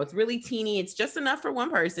 it's really teeny. It's just enough for one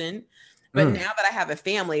person. But now that I have a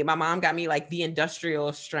family, my mom got me like the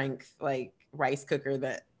industrial strength, like rice cooker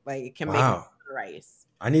that like can make rice.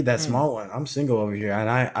 I need that small one. I'm single over here, and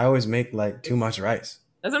I always make like too much rice.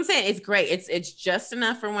 That's what I'm saying. It's great. It's just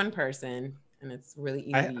enough for one person, and it's really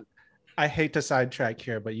easy. I hate to sidetrack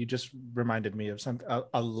here, but you just reminded me of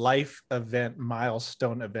a life event,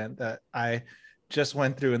 milestone event that I just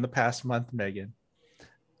went through in the past month, Megan.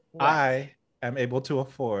 What? I am able to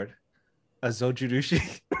afford a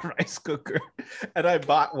Zojirushi rice cooker, and I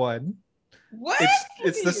bought one. What?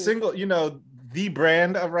 It's the single, the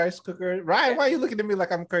brand of rice cooker. Ryan, why are you looking at me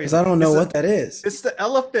like I'm crazy? Because I don't know what that is. It's the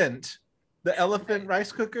elephant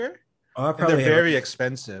rice cooker. Oh, and they're very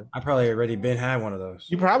expensive. I probably already had one of those.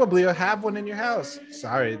 You probably have one in your house.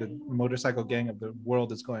 Sorry, the motorcycle gang of the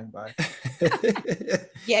world is going by.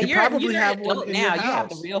 Yeah, you probably have one in now. your house. You have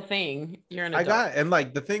the real thing. You're an adult. I got it. And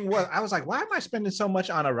like the thing was, I was like, why am I spending so much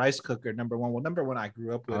on a rice cooker? Number one. Well, number one, I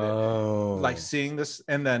grew up with it. Like seeing this,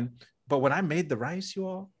 and then, but when I made the rice, you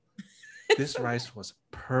all, this rice was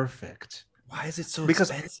perfect. Why is it so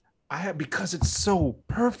expensive? Because it's so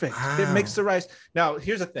perfect. Wow. It makes the rice. Now,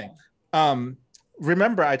 here's the thing.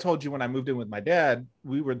 Remember, I told you when I moved in with my dad,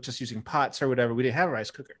 we were just using pots or whatever. We didn't have a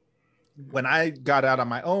rice cooker. When I got out on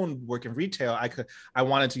my own, working retail, I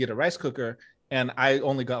wanted to get a rice cooker, and I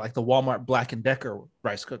only got like the Walmart Black & Decker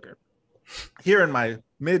rice cooker. Here in my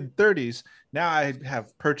mid 30s, now I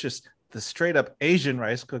have purchased the straight up Asian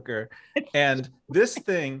rice cooker, and this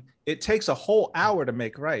thing, it takes a whole hour to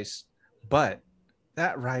make rice, but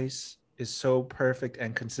that rice is so perfect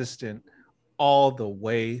and consistent all the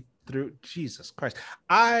way through. Jesus Christ.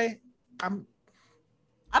 It's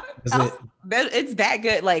that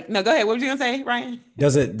good. Like, no, go ahead. What were you gonna say, Ryan?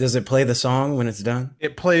 Does it play the song when it's done?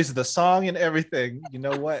 It plays the song and everything. You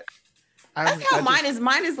know what? That's how mine is.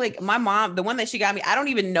 Mine is like my mom, the one that she got me. I don't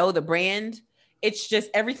even know the brand. It's just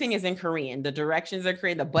everything is in Korean. The directions are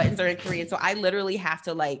Korean. The buttons are in Korean. So I literally have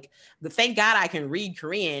to thank God I can read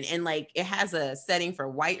Korean. And like it has a setting for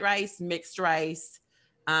white rice, mixed rice,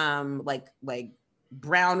 like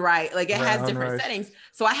brown rice. Like it has different settings.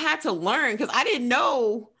 So I had to learn because I didn't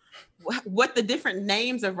know what the different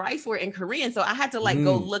names of rice were in Korean. So I had to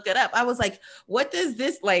go look it up. I was like, what does,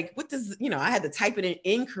 I had to type it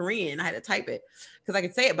in Korean. I had to type it because I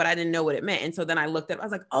could say it, but I didn't know what it meant. And so then I looked up, I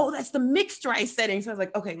was like, oh, that's the mixed rice setting. So I was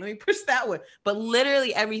like, okay, let me push that one. But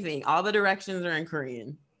literally everything, all the directions are in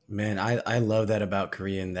Korean. Man, I love that about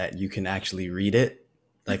Korean, that you can actually read it.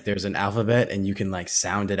 Like there's an alphabet and you can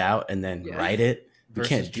sound it out and then write it. You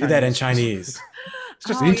can't do that in Chinese. It's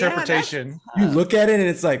just interpretation. You look at it and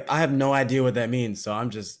it's like, I have no idea what that means. So I'm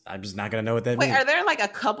just not gonna know what that means. Wait, are there a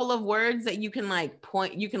couple of words that you can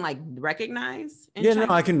recognize? Yeah, Chinese?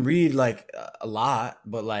 No, I can read a lot,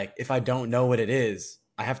 but if I don't know what it is,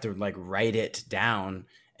 I have to write it down.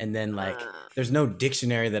 And then there's no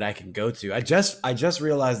dictionary that I can go to. I just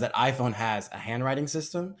realized that iPhone has a handwriting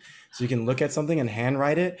system. So you can look at something and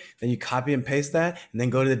handwrite it, then you copy and paste that, and then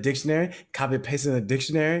go to the dictionary, copy and paste in the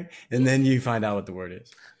dictionary, and then you find out what the word is.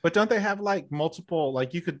 But don't they have multiple,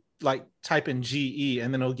 you could type in GE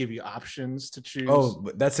and then it'll give you options to choose? Oh,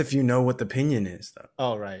 but that's if you know what the pinyin is, though.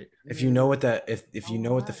 Oh, right. If you know what if you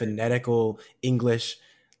know what the phonetical English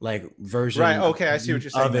version, right? Okay, I see what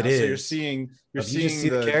you're saying. Of it is. So you're seeing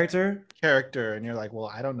the character, and you're like, well,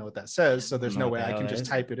 I don't know what that says, so there's no way I can just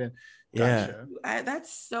type it in. Gotcha. Yeah,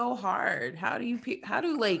 that's so hard. I feel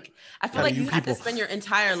like you have to spend your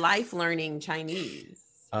entire life learning Chinese.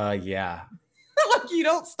 Yeah. You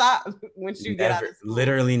don't stop once you get out of school.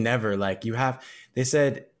 Literally never. They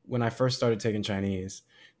said when I first started taking Chinese,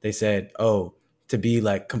 they said, oh, to be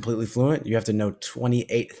completely fluent, you have to know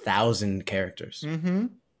 28,000 characters. Mm-hmm.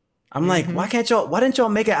 I'm like, why didn't y'all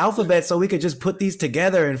make an alphabet so we could just put these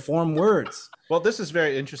together and form words? Well, this is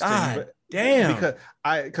very interesting. Damn.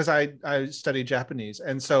 Because I studied Japanese,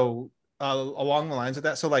 and so along the lines of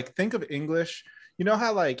that, so think of English. You know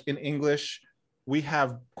how in English we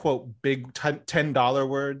have quote big $10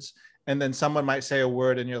 words, and then someone might say a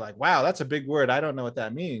word, and you're like, wow, that's a big word. I don't know what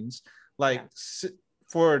that means.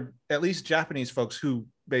 For at least Japanese folks who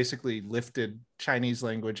basically lifted Chinese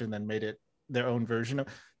language and then made it their own version of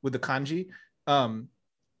with the kanji.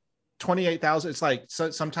 28,000.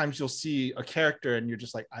 It's sometimes you'll see a character and you're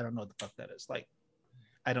just like, I don't know what the fuck that is.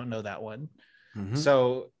 I don't know that one. Mm-hmm.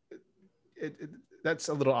 So that's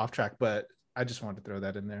a little off track, but I just wanted to throw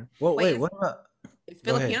that in there. Well, wait, what about? Is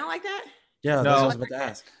Filipino like that? Yeah, no, I was about to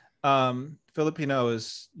ask. Filipino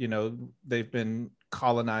is, they've been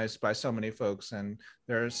colonized by so many folks, and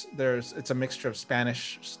it's a mixture of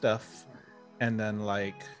Spanish stuff and then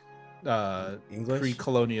English,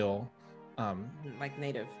 pre-colonial,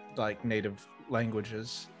 native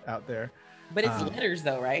languages out there. But it's letters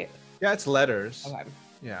though, right? Yeah, it's letters. Okay.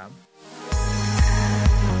 Yeah.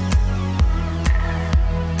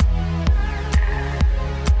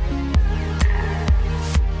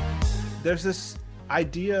 There's this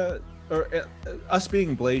idea, or us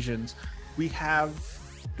being Blasians, we have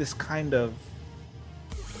this kind of,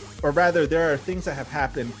 or rather, there are things that have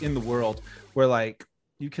happened in the world where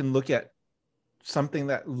you can look at something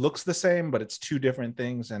that looks the same, but it's two different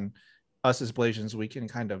things. And us as Blasians, we can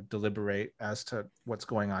kind of deliberate as to what's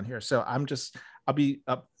going on here. So I'll be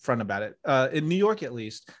upfront about it. In New York, at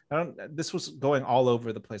least, this was going all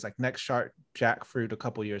over the place, like Next Shark Jackfruit a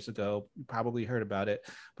couple years ago. You probably heard about it.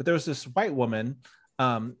 But there was this white woman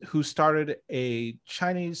who started a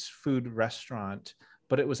Chinese food restaurant,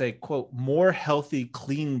 but it was a, quote, more healthy,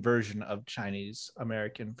 clean version of Chinese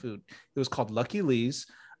American food. It was called Lucky Lee's.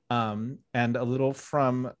 And a little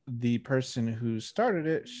from the person who started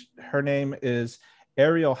it, her name is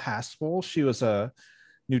Ariel Haspel. She was a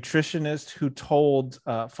nutritionist who told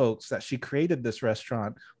folks that she created this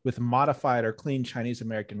restaurant with modified or clean Chinese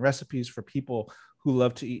American recipes for people who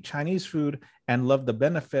love to eat Chinese food and love the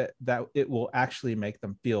benefit that it will actually make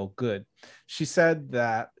them feel good. She said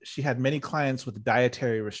that she had many clients with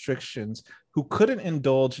dietary restrictions who couldn't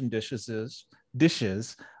indulge in dishes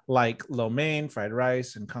like lo mein, fried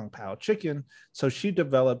rice, and kung pao chicken. So she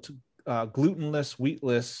developed glutenless,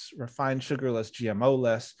 wheatless, refined sugarless,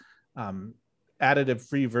 GMO-less,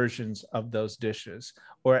 additive-free versions of those dishes,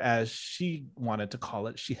 or as she wanted to call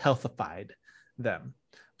it, she healthified them.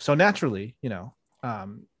 So naturally,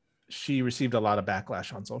 she received a lot of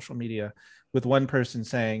backlash on social media, with one person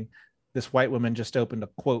saying this white woman just opened a,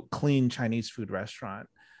 quote, clean Chinese food restaurant.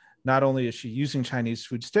 Not only is she using Chinese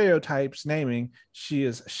food stereotypes, naming, she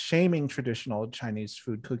is shaming traditional Chinese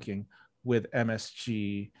food cooking with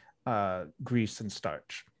MSG, grease, and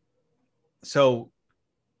starch. So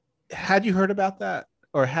had you heard about that?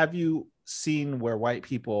 Or have you seen where white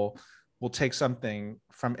people will take something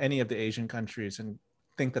from any of the Asian countries and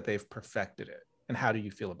think that they've perfected it? And how do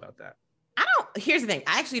you feel about that? Here's the thing.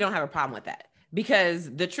 I actually don't have a problem with that,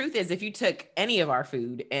 because the truth is, if you took any of our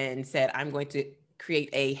food and said, I'm going to create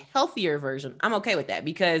a healthier version, I'm okay with that,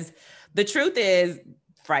 because the truth is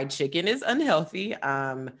fried chicken is unhealthy.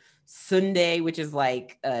 Sundae, which is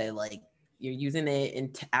like you're using the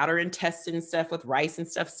outer intestine stuff with rice and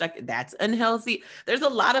stuff stuck, that's unhealthy. There's a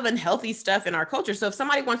lot of unhealthy stuff in our culture. So if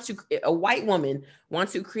somebody a white woman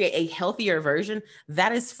wants to create a healthier version,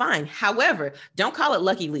 that is fine. However, don't call it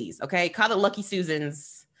Lucky Lee's, okay? Call it Lucky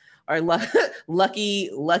Susan's or Lucky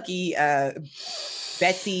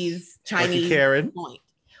Betsy's Chinese Lucky Karen. Point.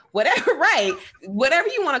 Whatever, right? Whatever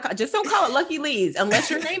you want to call, just don't call it Lucky Lee's unless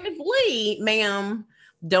your name is Lee, ma'am.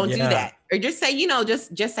 Don't do that. Or just say,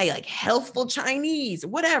 just say like healthful Chinese,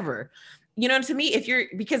 whatever. To me,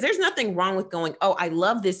 because there's nothing wrong with going, oh, I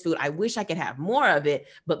love this food, I wish I could have more of it,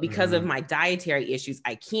 but because of my dietary issues,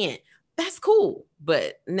 I can't. That's cool.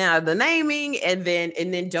 But now the naming and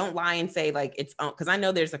then don't lie and say like it's owned, because I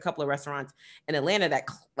know there's a couple of restaurants in Atlanta that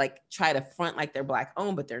like try to front like they're Black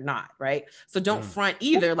owned, but they're not, right? So don't front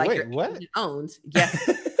either like you're owned. Yes,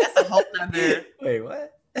 that's a whole nother. Wait,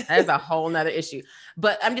 what? That's a whole nother issue.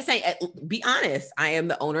 But I'm just saying, be honest. I am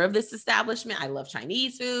the owner of this establishment. I love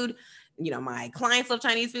Chinese food. My clients love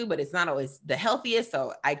Chinese food, but it's not always the healthiest.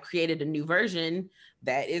 So I created a new version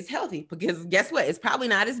that is healthy, because guess what? It's probably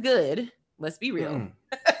not as good. Let's be real.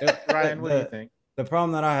 Ryan, what do you think? The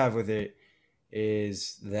problem that I have with it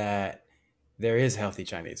is that there is healthy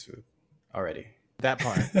Chinese food already. That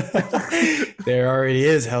part. There already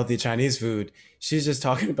is healthy Chinese food. She's just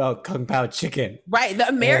talking about kung pao chicken. Right. The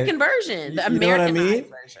American version. The Americanized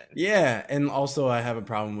version. Yeah. And also I have a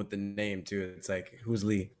problem with the name too. It's like, who's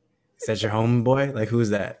Lee? Is that your homeboy? Like, who's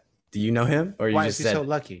that? Do you know him? Or you Why just is he so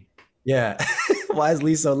lucky? Yeah. Why is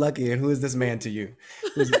Lee so lucky? And who is this man to you?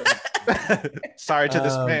 Sorry to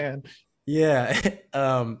this man. Yeah.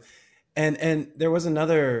 And there was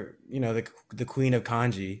another, the queen of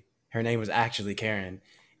kanji. Her name was actually Karen.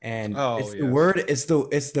 And the word, it's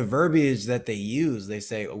the verbiage that they use. They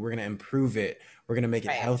say, oh, we're going to improve it. We're going to make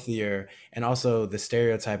it healthier. And also the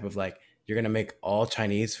stereotype of like, you're going to make all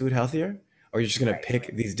Chinese food healthier, or you're just going to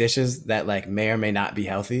pick these dishes that like may or may not be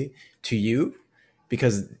healthy to you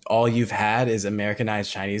because all you've had is Americanized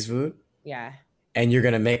Chinese food. Yeah. And you're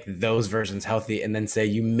going to make those versions healthy and then say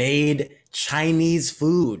you made Chinese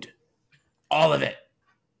food, all of it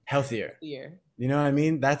healthier. Yeah. You know what I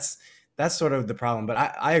mean? That's sort of the problem.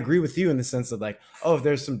 But I agree with you in the sense of like, oh, if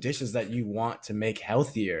there's some dishes that you want to make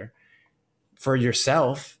healthier for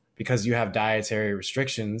yourself because you have dietary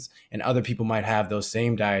restrictions and other people might have those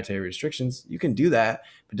same dietary restrictions, you can do that.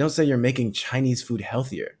 But don't say you're making Chinese food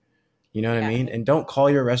healthier. You know what I mean? And don't call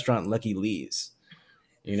your restaurant Lucky Lee's.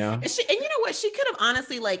 And you know what? She could have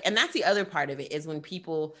honestly and that's the other part of it is when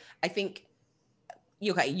people, I think,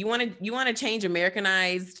 okay, you want to change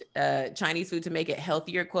Americanized Chinese food to make it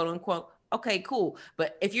healthier, quote unquote. Okay, cool.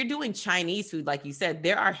 But if you're doing Chinese food, like you said,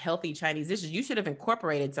 there are healthy Chinese dishes. You should have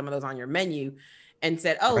incorporated some of those on your menu and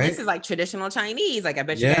said, "Oh, Right? this is like traditional Chinese. Like, I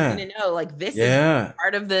bet you Yeah. guys didn't know. Like, this is Yeah.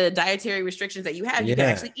 part of the dietary restrictions that you have. You can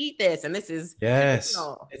Yeah. actually eat this, and this is Yes.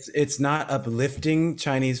 traditional." It's not uplifting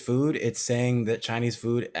Chinese food. It's saying that Chinese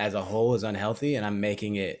food as a whole is unhealthy, and I'm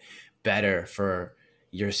making it better for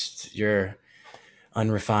your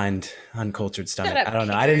unrefined, uncultured stomach. up, I don't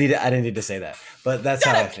know. Karen. I didn't need to say that, but that's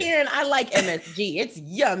Shut how I up, feel. Karen. I like MSG. It's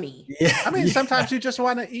yummy. Yeah. I mean, Yeah. sometimes you just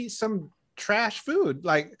want to eat some trash food,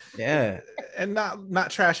 like, Yeah. and not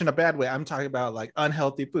trash in a bad way. I'm talking about like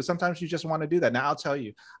unhealthy food. Sometimes you just want to do that. Now I'll tell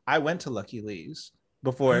you, I went to Lucky Lee's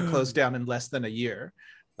before it closed down in less than a year.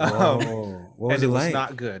 Whoa. What was and it it was like?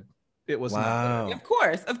 not good. It was not Wow. Of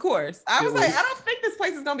course. I was It like, was- I don't think this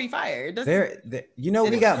place is gonna be fired. You know,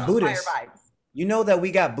 we got Buddhists. Fire vibes. You know that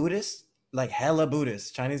we got Buddhists, like hella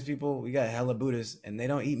Buddhists. Chinese people, we got hella Buddhists, and they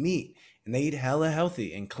don't eat meat, and they eat hella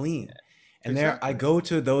healthy and clean. And Exactly. I go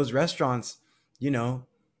to those restaurants, you know,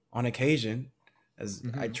 on occasion, as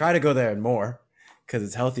I Mhm. try to go there more because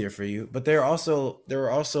it's healthier for you. But there are also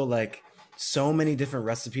like so many different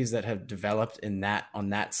recipes that have developed on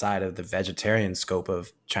that side of the vegetarian scope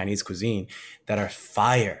of Chinese cuisine that are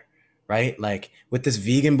fire, right? Like with this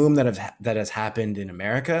vegan boom that has happened in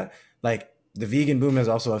America, like the vegan boom has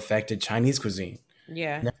also affected Chinese cuisine.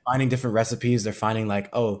 Yeah. And they're finding different recipes. They're finding like,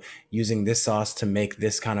 oh, using this sauce to make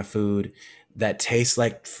this kind of food that tastes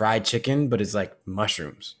like fried chicken, but it's like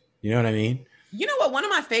mushrooms. You know what I mean? You know what? One of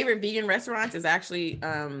my favorite vegan restaurants is actually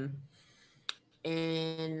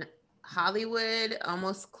in Hollywood,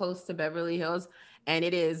 almost close to Beverly Hills. And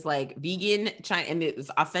it is like vegan China, and it's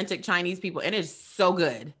authentic Chinese people, and it's so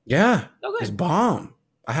good. Yeah, So good. it's bomb.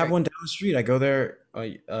 I have Right. one down the street. I go there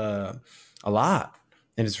a lot,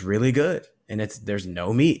 and it's really good. And there's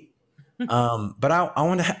no meat. But I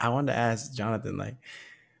wanted to ask Jonathan, like,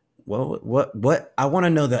 what I want to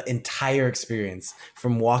know the entire experience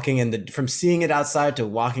from from seeing it outside to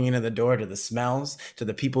walking into the door to the smells to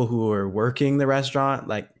the people who are working the restaurant.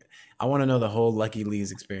 Like, I want to know the whole Lucky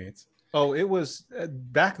Lee's experience. Oh, it was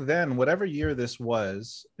back then, whatever year this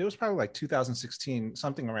was, it was probably like 2016,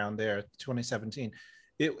 something around there, 2017.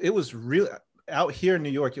 It was real out here in New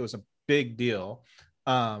York. It was a big deal.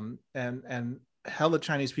 And hella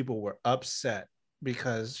Chinese people were upset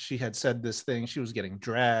because she had said this thing. She was getting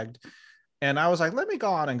dragged. And I was like, let me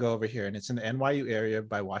go on and go over here. And it's in the NYU area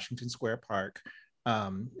by Washington Square Park.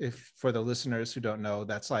 If for the listeners who don't know,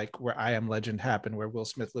 that's like where I Am Legend happened, where Will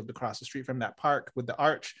Smith lived across the street from that park with the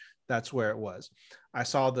arch. That's where it was. I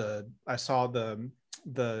saw the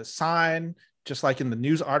sign, just like in the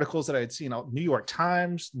news articles that I had seen, New York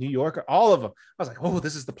Times, New Yorker, all of them. I was like, oh,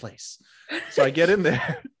 this is the place. So I get in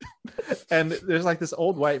there and there's like this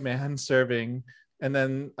old white man serving. And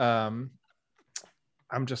then I'm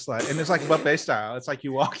just like, and it's like buffet style. It's like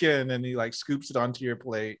you walk in and he like scoops it onto your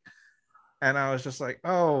plate. And I was just like,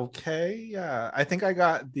 oh, okay. Yeah. I think I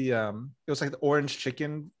got the it was like the orange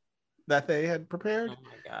chicken that they had prepared. Oh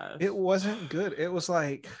my gosh. It wasn't good. It was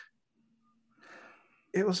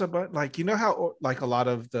about like, you know how like a lot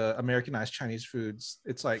of the Americanized Chinese foods,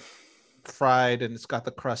 it's like fried and it's got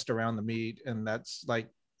the crust around the meat, and that's like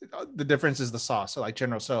the difference is the sauce. So like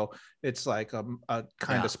General So, it's like a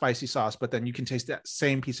kind of spicy sauce, but then you can taste that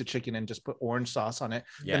same piece of chicken and just put orange sauce on it.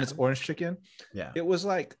 Yeah. And it's orange chicken. Yeah. It was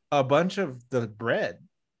like a bunch of the bread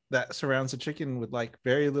that surrounds the chicken with like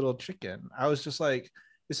very little chicken. I was just like,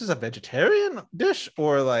 this is a vegetarian dish,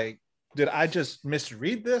 or like, did I just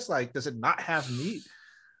misread this? Like, does it not have meat?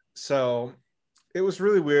 So it was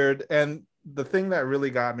really weird. And the thing that really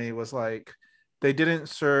got me was like, they didn't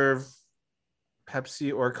serve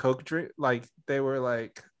Pepsi or Coke drink. Like, they were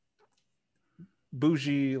like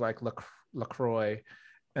bougie, like LaCroix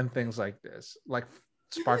and things like this, like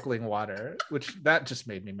sparkling water, which that just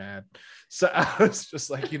made me mad. So I was just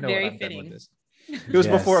like, you know, Very what, I'm fitting. done with this. It was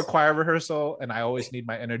Yes. before a choir rehearsal, and I always need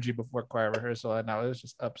my energy before choir rehearsal, and I was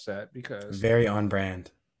just upset because Very on brand.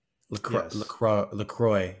 Yes.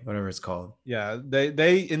 LaCroix, whatever it's called. yeah,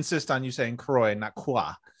 they insist on you saying Croix, not Croix.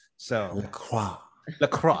 So LaCroix.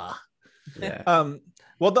 LaCroix. Yeah.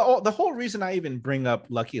 Well, the whole reason I even bring up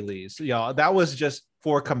Lucky Lee's, y'all, that was just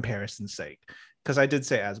for comparison's sake, because I did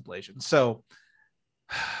say Ablation. So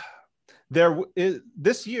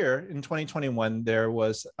this year in 2021, there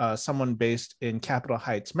was someone based in Capitol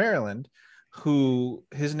Heights, Maryland, who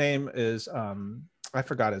his name is I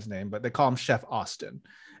forgot his name, but they call him Chef Austin,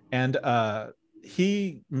 and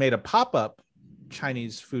he made a pop-up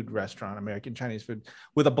Chinese food restaurant, American Chinese food,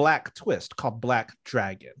 with a black twist called Black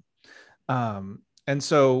Dragon. And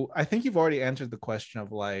so I think you've already answered the question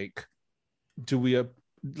of like, do we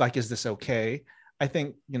like, is this okay? I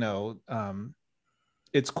think, you know,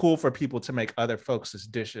 it's cool for people to make other folks'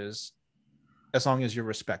 dishes as long as you're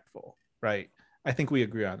respectful, right? I think we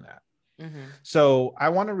agree on that. Mm-hmm. So I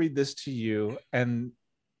want to read this to you and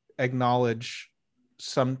acknowledge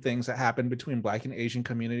some things that happen between Black and Asian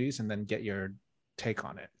communities and then get your take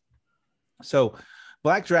on it. So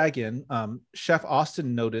Black Dragon, Chef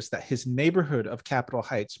Austin noticed that his neighborhood of Capitol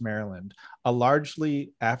Heights, Maryland, a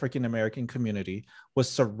largely African-American community, was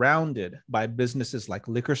surrounded by businesses like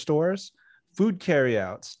liquor stores, food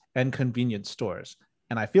carryouts, and convenience stores.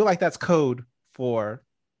 And I feel like that's code for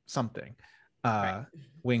something. Right.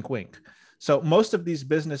 Wink, wink. So most of these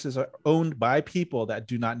businesses are owned by people that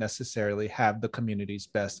do not necessarily have the community's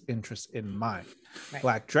best interests in mind. Right.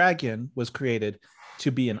 Black Dragon was created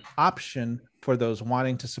to be an option for those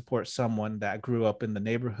wanting to support someone that grew up in the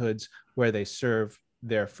neighborhoods where they serve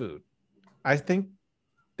their food. I think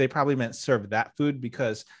they probably meant serve that food,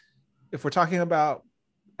 because if we're talking about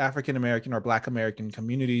African-American or Black American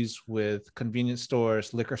communities with convenience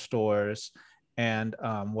stores, liquor stores, and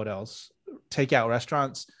what else? Takeout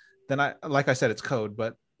restaurants, then like I said, it's code,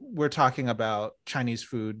 but we're talking about Chinese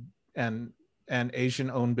food and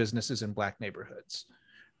Asian-owned businesses in Black neighborhoods,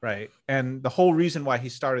 right? And the whole reason why he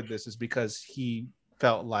started this is because he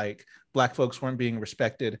felt like Black folks weren't being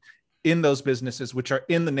respected in those businesses, which are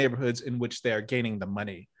in the neighborhoods in which they are gaining the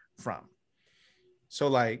money from. So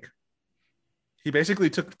like, he basically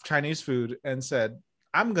took Chinese food and said,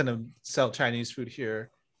 I'm going to sell Chinese food here.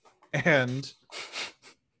 And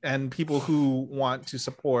people who want to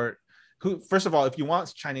support, who, first of all, if you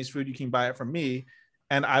want Chinese food, you can buy it from me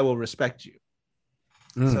and I will respect you.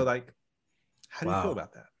 So like, how do you feel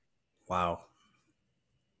about that? Wow.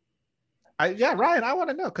 Ryan, I want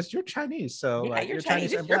to know, because you're Chinese. So yeah, like, you're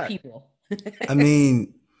Chinese and Black people. I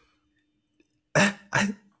mean, I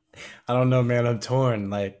don't know, man. I'm torn.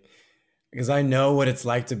 Like, because I know what it's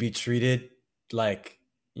like to be treated like,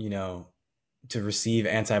 you know, to receive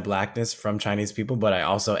anti-Blackness from Chinese people, but I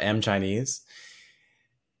also am Chinese.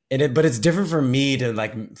 But it's different for me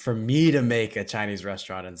to make a Chinese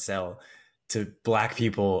restaurant and sell to Black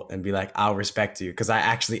people and be like, I'll respect you, because I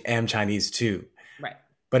actually am Chinese too. Right.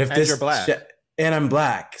 But if you're Black. And I'm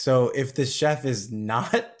Black. So if the chef is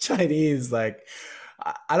not Chinese, like,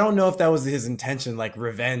 I don't know if that was his intention, like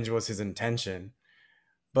revenge was his intention.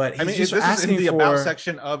 But he's just this asking is in the for... about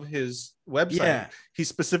section of his website. Yeah. He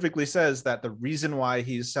specifically says that the reason why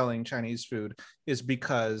he's selling Chinese food is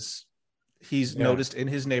because he's noticed in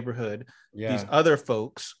his neighborhood these other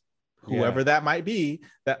folks, whoever that might be,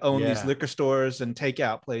 that own these liquor stores and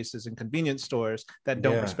takeout places and convenience stores that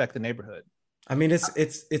don't respect the neighborhood. I mean,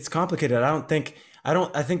 it's complicated. I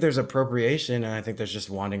think there's appropriation, and I think there's just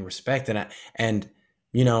wanting respect. And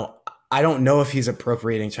you know, I don't know if he's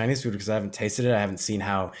appropriating Chinese food because I haven't tasted it. I haven't seen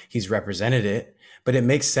how he's represented it, but it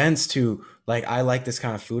makes sense to like, I like this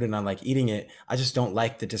kind of food and I like eating it. I just don't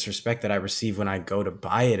like the disrespect that I receive when I go to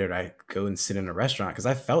buy it or I go and sit in a restaurant, because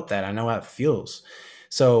I felt that. I know how it feels.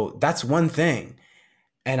 So that's one thing.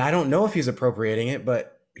 And I don't know if he's appropriating it,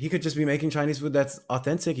 but he could just be making Chinese food that's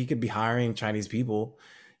authentic. He could be hiring Chinese people.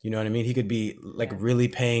 You know what I mean? He could be like really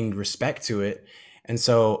paying respect to it. And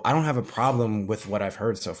so I don't have a problem with what I've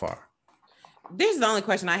heard so far. This is the only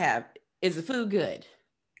question I have. Is the food good?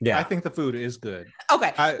 Yeah. I think the food is good.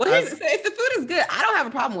 Okay. If the food is good, I don't have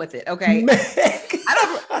a problem with it. Okay. I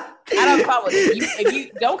don't have a problem with it. If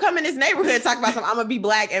you don't come in this neighborhood and talk about something, I'm gonna be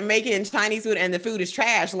Black and making Chinese food and the food is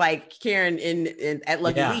trash, like Karen at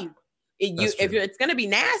Lucky Lee. If it's gonna be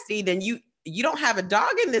nasty, then you don't have a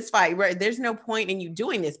dog in this fight, right? There's no point in you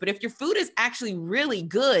doing this. But if your food is actually really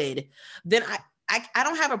good, then I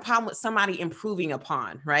don't have a problem with somebody improving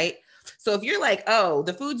upon, right? So if you're like, oh,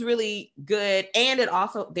 the food's really good, and it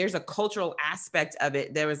also, there's a cultural aspect of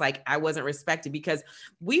it. There was like, I wasn't respected, because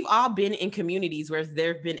we've all been in communities where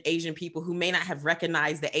there have been Asian people who may not have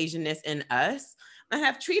recognized the Asianness in us and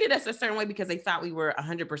have treated us a certain way because they thought we were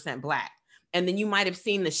 100% Black. And then you might have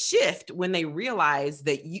seen the shift when they realized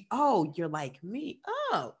that you're like me.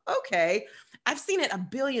 Oh, okay. I've seen it a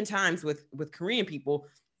billion times with Korean people.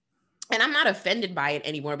 And I'm not offended by it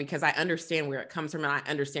anymore because I understand where it comes from and I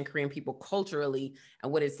understand Korean people culturally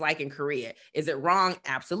and what it's like in Korea. Is it wrong?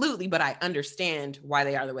 Absolutely. But I understand why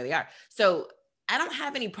they are the way they are. So I don't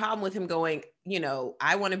have any problem with him going,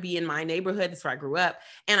 I want to be in my neighborhood. That's where I grew up.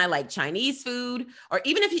 And I like Chinese food. Or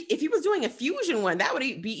even if he was doing a fusion one, that would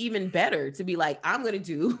be even better, to be like, I'm going to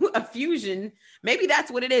do a fusion. Maybe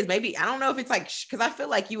that's what it is. Maybe, I don't know if it's like, because I feel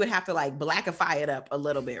like you would have to like Blackify it up a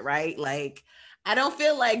little bit, right? Like, I don't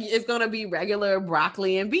feel like it's going to be regular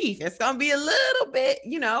broccoli and beef. It's going to be a little bit,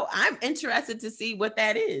 I'm interested to see what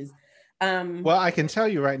that is. Well, I can tell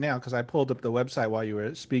you right now, because I pulled up the website while you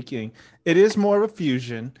were speaking, it is more of a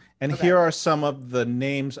fusion. And here are some of the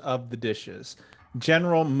names of the dishes.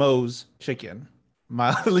 General Moe's chicken.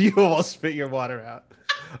 You almost spit your water out.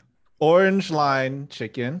 Orange line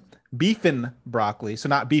chicken. Beefin' broccoli. So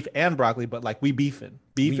not beef and broccoli, but like we beefin'.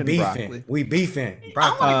 Beef and broccoli. We beefing.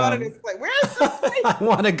 I want to go to this place. Where is this place? I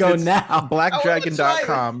want to go now.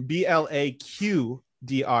 Blackdragon.com.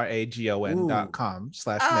 BLAQDRAGON.com /.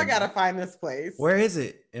 I gotta find this place. Where is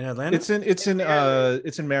it? In Atlanta? It's in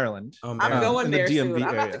Maryland. Oh, I'm going in the there DMV soon.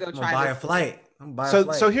 I'm about area. to go I'm try buy this. a flight.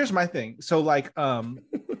 So here's my thing. So like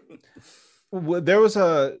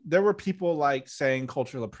there were people like saying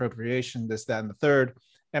cultural appropriation, this, that, and the third.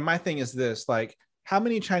 And my thing is this, like, how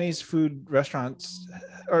many Chinese food restaurants,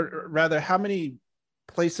 or rather, how many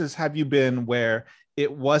places have you been where it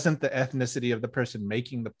wasn't the ethnicity of the person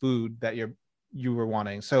making the food that you were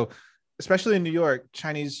wanting? So especially in New York,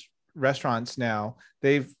 Chinese restaurants now,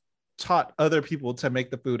 they've taught other people to make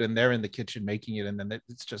the food and they're in the kitchen making it, and then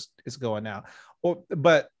it's going out.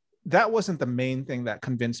 But that wasn't the main thing that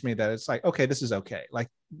convinced me that it's like, okay, this is okay. Like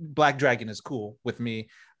Black Dragon is cool with me.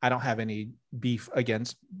 I don't have any beef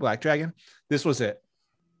against Black Dragon. This was it.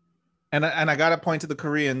 And I got to point to the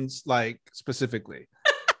Koreans, like specifically.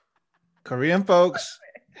 Korean folks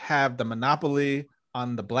have the monopoly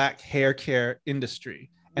on the Black hair care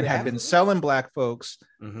industry and have been selling Black folks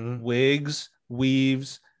wigs,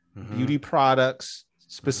 weaves, beauty products,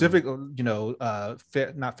 specific, not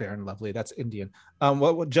Fair and Lovely, that's Indian.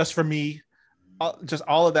 What Just for Me, just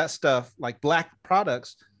all of that stuff, like Black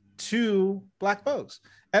products to Black folks.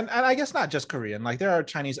 And I guess not just Korean, like there are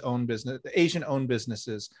Chinese owned business, Asian owned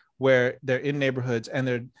businesses where they're in neighborhoods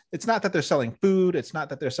and it's not that they're selling food. It's not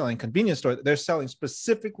that they're selling convenience stores. They're selling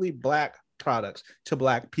specifically Black products to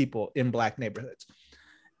Black people in Black neighborhoods.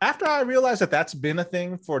 After I realized that that's been a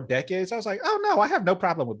thing for decades, I was like, oh no, I have no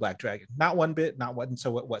problem with Black Dragon. Not one bit, not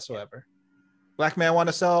whatsoever. Black man want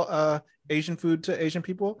to sell Asian food to Asian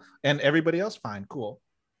people and everybody else, fine, cool.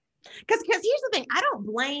 Because here's the thing, I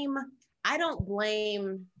don't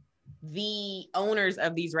blame the owners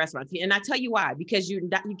of these restaurants. And I tell you why, because you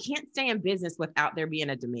can't stay in business without there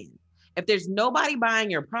being a demand. If there's nobody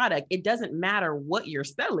buying your product, it doesn't matter what you're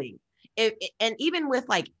selling. And even with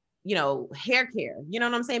like, hair care, you know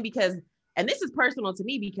what I'm saying? Because, and this is personal to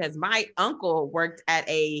me because my uncle worked at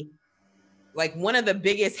one of the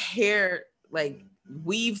biggest hair,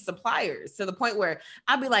 weave suppliers, to the point where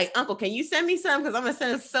I'll be like, Uncle, can you send me some? Because I'm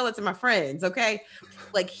gonna sell it to my friends. Okay.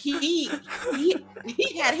 Like he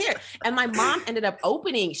had hair. And my mom ended up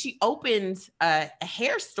opened a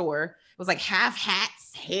hair store. It was like half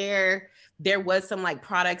hats, hair. There was some like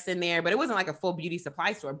products in there, but it wasn't like a full beauty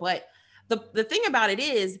supply store. But the thing about it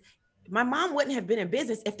is my mom wouldn't have been in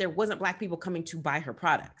business if there wasn't Black people coming to buy her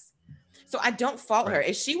products. So I don't fault her.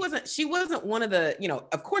 If she wasn't one of the,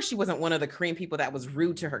 of course she wasn't one of the Korean people that was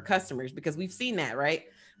rude to her customers, because we've seen that, right?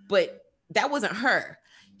 But that wasn't her.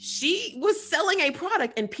 She was selling a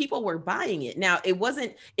product and people were buying it. Now, it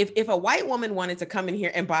wasn't, if a white woman wanted to come in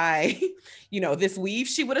here and buy, this weave,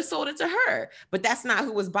 she would have sold it to her, but that's not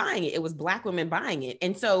who was buying it. It was Black women buying it.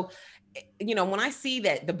 And so, when I see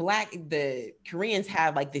that the Koreans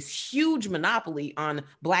have like this huge monopoly on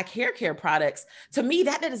Black hair care products, to me,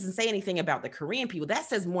 that doesn't say anything about the Korean people. That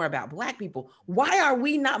says more about Black people. Why are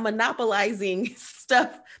we not monopolizing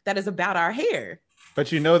stuff that is about our hair? But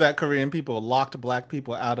that Korean people locked Black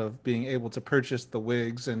people out of being able to purchase the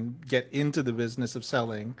wigs and get into the business of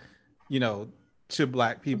selling, to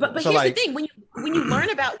Black people. But here's the thing: when you learn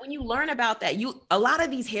about that, a lot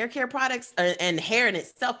of these hair care products and hair in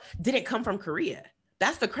itself didn't come from Korea.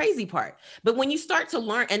 That's the crazy part. But when you start to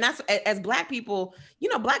learn, and that's as Black people,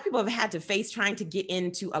 Black people have had to face trying to get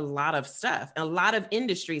into a lot of stuff, a lot of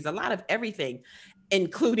industries, a lot of everything,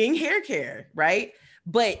 including hair care, right?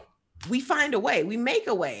 But we find a way, we make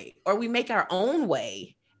a way, or we make our own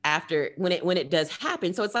way after when it does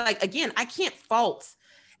happen. So it's like, again, I can't fault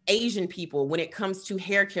Asian people when it comes to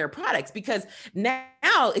hair care products, because now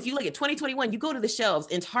if you look at 2021, you go to the shelves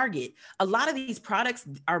in Target, a lot of these products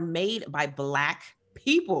are made by Black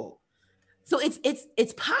people. So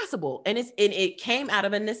it's possible. And it came out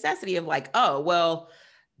of a necessity of like, oh, well,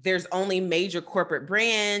 there's only major corporate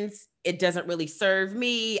brands. It doesn't really serve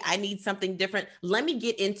me. I need something different. Let me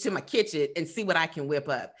get into my kitchen and see what I can whip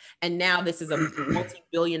up. And now this is a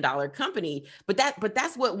multi-billion-dollar company, but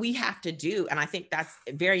that's what we have to do. And I think that's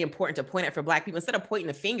very important to point out for Black people. Instead of pointing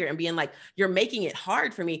a finger and being like, you're making it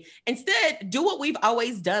hard for me, instead do what we've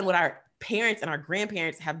always done with our parents and our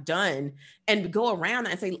grandparents have done, and go around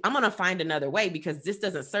that and say, I'm going to find another way because this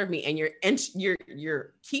doesn't serve me. And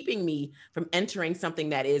you're keeping me from entering something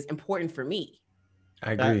that is important for me.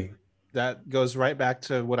 I agree. That goes right back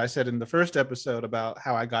to what I said in the first episode about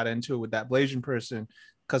how I got into it with that Blasian person,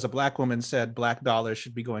 because a Black woman said Black dollars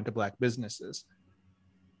should be going to Black businesses.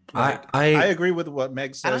 Like, I agree with what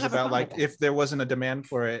Meg says about like, if there wasn't a demand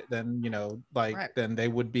for it, then, you know, like, right, then they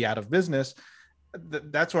would be out of business.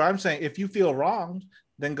 That's what I'm saying. If you feel wronged,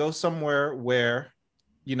 then go somewhere where,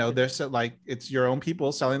 you know, there's like, it's your own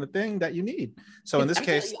people selling the thing that you need. So in this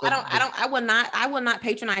case, I will not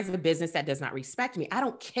patronize a business that does not respect me. I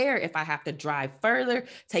don't care if I have to drive further,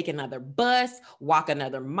 take another bus, walk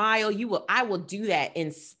another mile. I will do that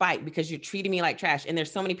in spite, because you're treating me like trash. And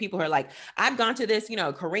there's so many people who are like, I've gone to this, you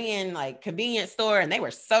know, Korean like convenience store and they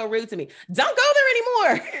were so rude to me. Don't go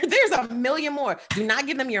there anymore. There's a million more. Do not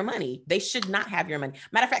give them your money. They should not have your money.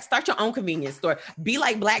 Matter of fact, start your own convenience store. Be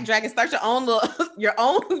like Black Dragon. Start your own your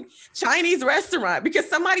own Chinese restaurant because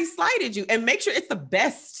somebody slighted you, and make sure it's the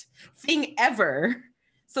best thing ever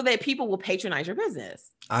so that people will patronize your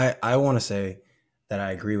business. I want to say that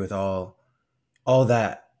I agree with all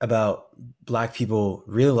that about Black people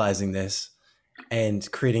realizing this and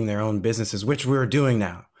creating their own businesses, which we're doing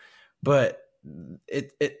now. But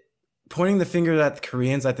it pointing the finger at the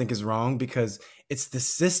Koreans, I think, is wrong, because it's the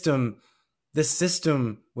system. The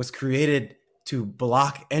system was created to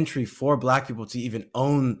block entry for Black people to even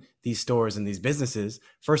own these stores and these businesses.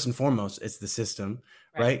 First and foremost, it's the system,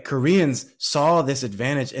 right? Koreans saw this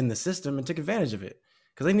advantage in the system and took advantage of it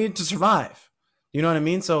because they needed to survive. You know what I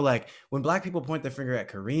mean? So like when Black people point their finger at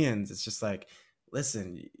Koreans, it's just like,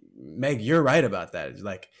 listen, Meg, you're right about that. It's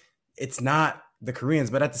like, it's not the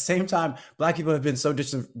Koreans, but at the same time, Black people have been so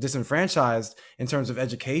disenfranchised in terms of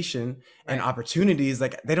education and opportunities.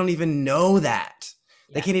 Like they don't even know that.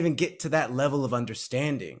 They can't even get to that level of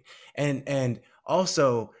understanding. And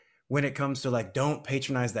also when it comes to like, don't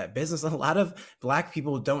patronize that business, a lot of Black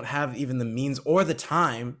people don't have even the means or the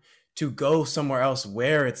time to go somewhere else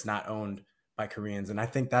where it's not owned by Koreans. And I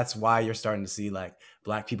think that's why you're starting to see like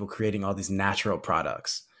Black people creating all these natural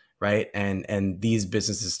products, right? And these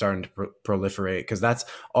businesses starting to proliferate, because that's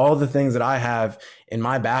all the things that I have in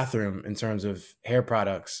my bathroom in terms of hair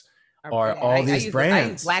products. Are all these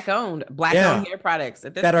brands Black owned hair products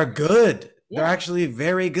that are good. They're actually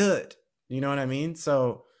very good. You know what I mean?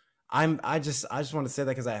 So I just want to say that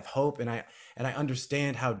because I have hope, and I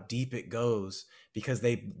understand how deep it goes, because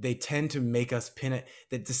they tend to make us pin it,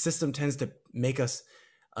 that the system tends to make us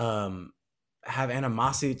have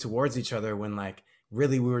animosity towards each other when like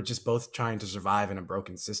really we were just both trying to survive in a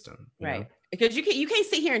broken system. You know? Because you can't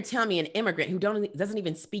sit here and tell me an immigrant who doesn't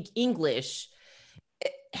even speak English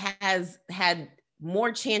has had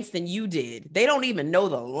more chance than you did. They don't even know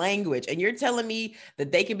the language, and you're telling me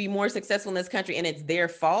that they can be more successful in this country and it's their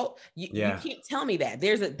fault. You can't tell me that.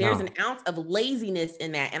 There's an ounce of laziness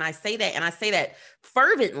in that, and I say that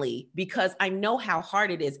fervently because I know how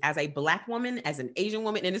hard it is as a Black woman, as an Asian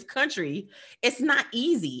woman in this country. It's not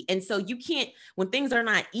easy, and so you can't, when things are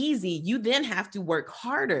not easy, you then have to work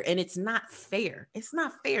harder, and it's not fair. It's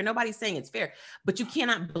not fair. Nobody's saying it's fair, but you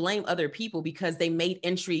cannot blame other people because they made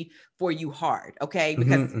entry for you hard. Okay,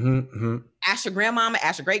 because ask your grandmama,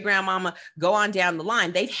 ask your great grandmama, go on down the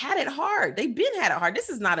line. They've had it hard. They've been had it hard. This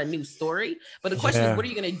is not a new story. But the question is, what are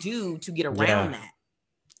you going to do to get around that?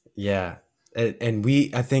 Yeah. And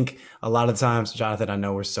I think a lot of times, Jonathan, I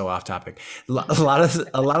know we're so off topic. A lot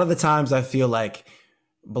of the times I feel like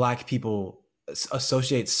Black people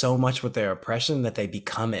associate so much with their oppression that they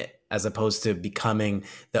become it, as opposed to becoming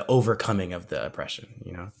the overcoming of the oppression,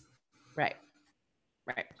 you know? Right.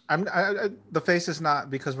 The face is not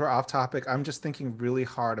because we're off topic. I'm just thinking really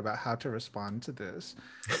hard about how to respond to this,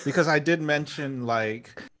 because I did mention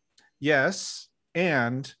like, yes,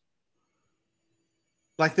 and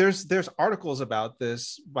like there's articles about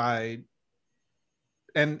this by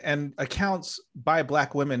and accounts by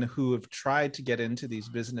Black women who have tried to get into these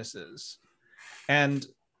businesses, and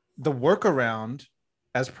the workaround,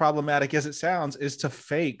 as problematic as it sounds, is to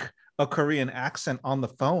fake a Korean accent on the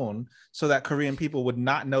phone so that Korean people would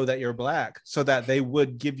not know that you're Black, so that they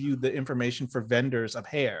would give you the information for vendors of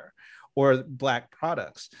hair or Black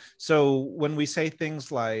products. So when we say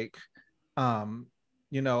things like, you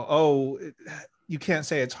can't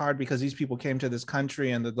say it's hard because these people came to this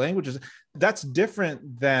country and the languages, that's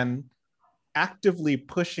different than actively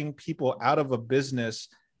pushing people out of a business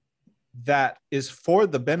that is for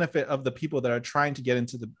the benefit of the people that are trying to get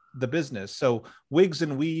into the business. So wigs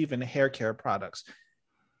and weave and hair care products,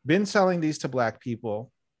 been selling these to Black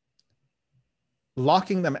people.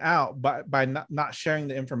 locking them out by not sharing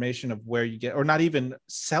the information of where you get, or not even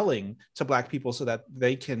selling to Black people so that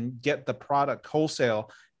they can get the product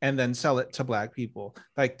wholesale and then sell it to Black people.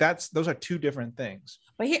 Like those are two different things.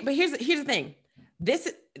 But here's the thing.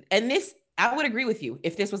 This, I would agree with you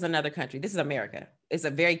if this was another country. This is America. It's a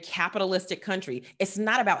very capitalistic country. It's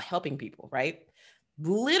not about helping people, right?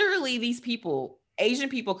 Literally, these people, Asian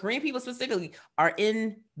people, Korean people specifically, are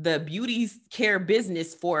in the beauty care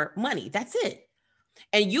business for money. That's it.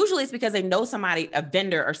 And usually it's because they know somebody, a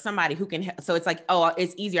vendor or somebody who can. So it's like, oh,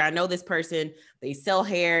 it's easier. I know this person. They sell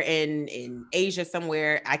hair in Asia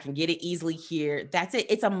somewhere. I can get it easily here. That's it.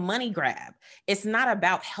 It's a money grab. It's not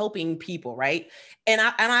about helping people, right? And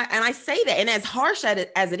I say that. And as harsh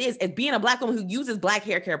as it is, as being a Black woman who uses Black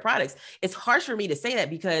hair care products, it's harsh for me to say that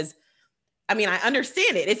because, I mean, I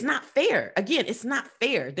understand it. It's not fair. Again, it's not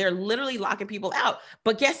fair. They're literally locking people out.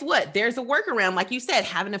 But guess what? There's a workaround. Like you said,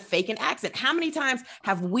 having to fake an accent. How many times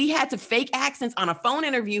have we had to fake accents on a phone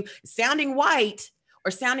interview, sounding white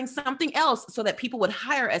or sounding something else so that people would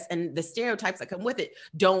hire us, and the stereotypes that come with it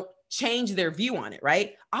don't change their view on it,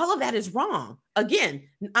 right? All of that is wrong. Again,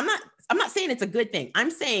 I'm not saying it's a good thing.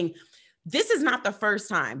 I'm saying this is not the first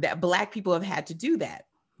time that Black people have had to do that.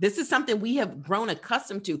 This is something we have grown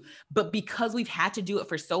accustomed to, but because we've had to do it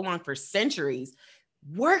for so long, for centuries,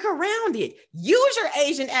 work around it. Use your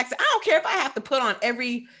Asian accent. I don't care if I have to put on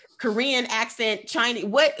every Korean accent, Chinese.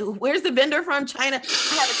 Where's the vendor from? China.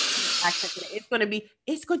 I have an accent today.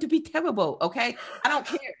 It's going to be terrible. Okay. I don't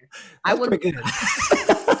care. I will do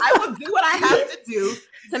what I have to do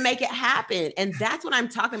to make it happen. And that's what I'm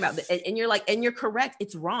talking about. And you're like, and you're correct.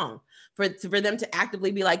 It's wrong for them to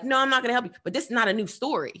actively be like, no, I'm not going to help you. But this is not a new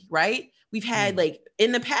story, right? We've had like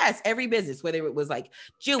in the past, every business, whether it was like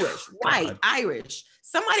Jewish, white, Irish,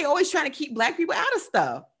 somebody always trying to keep Black people out of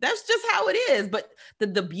stuff. That's just how it is. But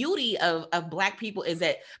the beauty of Black people is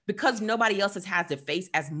that because nobody else has had to face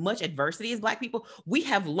as much adversity as Black people, we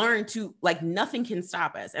have learned to, like, nothing can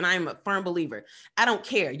stop us. And I'm a firm believer. I don't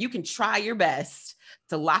care. You can try your best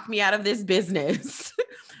to lock me out of this business.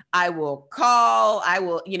 I will call,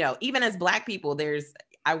 even as Black people,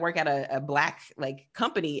 I work at a Black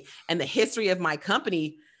company, and the history of my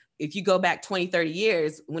company, if you go back 20, 30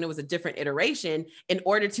 years when it was a different iteration, in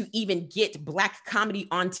order to even get Black comedy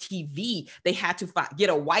on TV, they had to get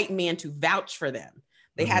a white man to vouch for them.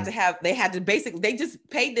 They had to basically, they just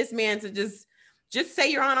paid this man to just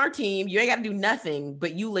say you're on our team. You ain't got to do nothing,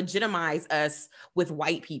 but you legitimize us with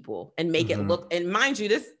white people and make it look, and mind you,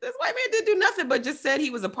 this white man didn't do nothing, but just said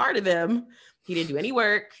he was a part of them. He didn't do any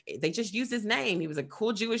work. They just used his name. He was a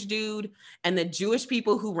cool Jewish dude. And the Jewish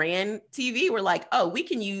people who ran TV were like, oh,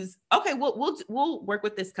 we'll work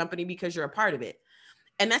with this company because you're a part of it.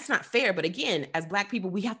 And that's not fair. But again, as Black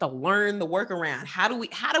people, we have to learn the workaround. How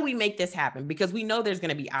do we make this happen? Because we know there's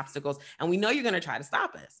going to be obstacles, and we know you're going to try to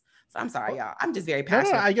stop us. So I'm sorry, y'all. I'm just very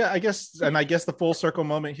passionate. No, I guess the full circle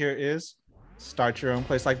moment here is start your own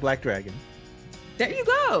place like Black Dragon. There you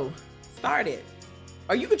go. Start it.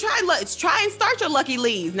 Or you could try and start your Lucky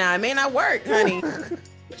Lee's. Now, it may not work, honey,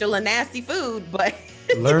 with your little nasty food, but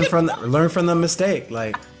learn from the mistake.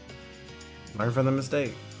 Like, learn from the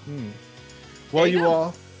mistake. Well, you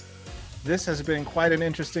all, this has been quite an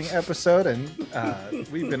interesting episode, and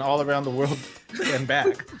we've been all around the world and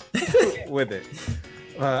back with it.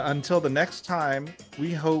 Until the next time,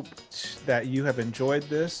 we hope that you have enjoyed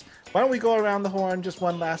this. Why don't we go around the horn just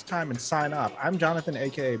one last time and sign off? I'm Jonathan,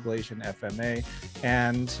 aka Blasian FMA,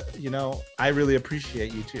 and I really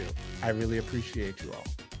appreciate you too. I really appreciate you all.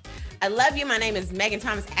 I love you. My name is Megan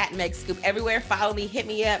Thomas at Meg Scoop everywhere. Follow me, hit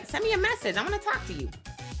me up, send me a message. I want to talk to you.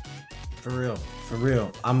 For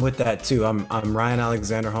real. I'm with that too. I'm Ryan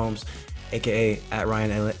Alexander Holmes, aka at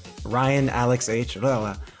Ryan Alex H,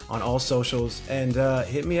 on all socials, and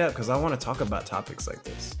hit me up because I want to talk about topics like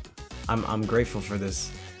this. I'm grateful for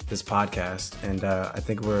this podcast, and I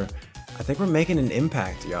think we're making an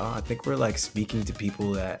impact, y'all. I think we're like speaking to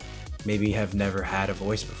people that maybe have never had a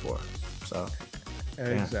voice before. So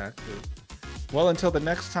exactly. Well, until the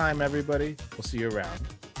next time, everybody, we'll see you around.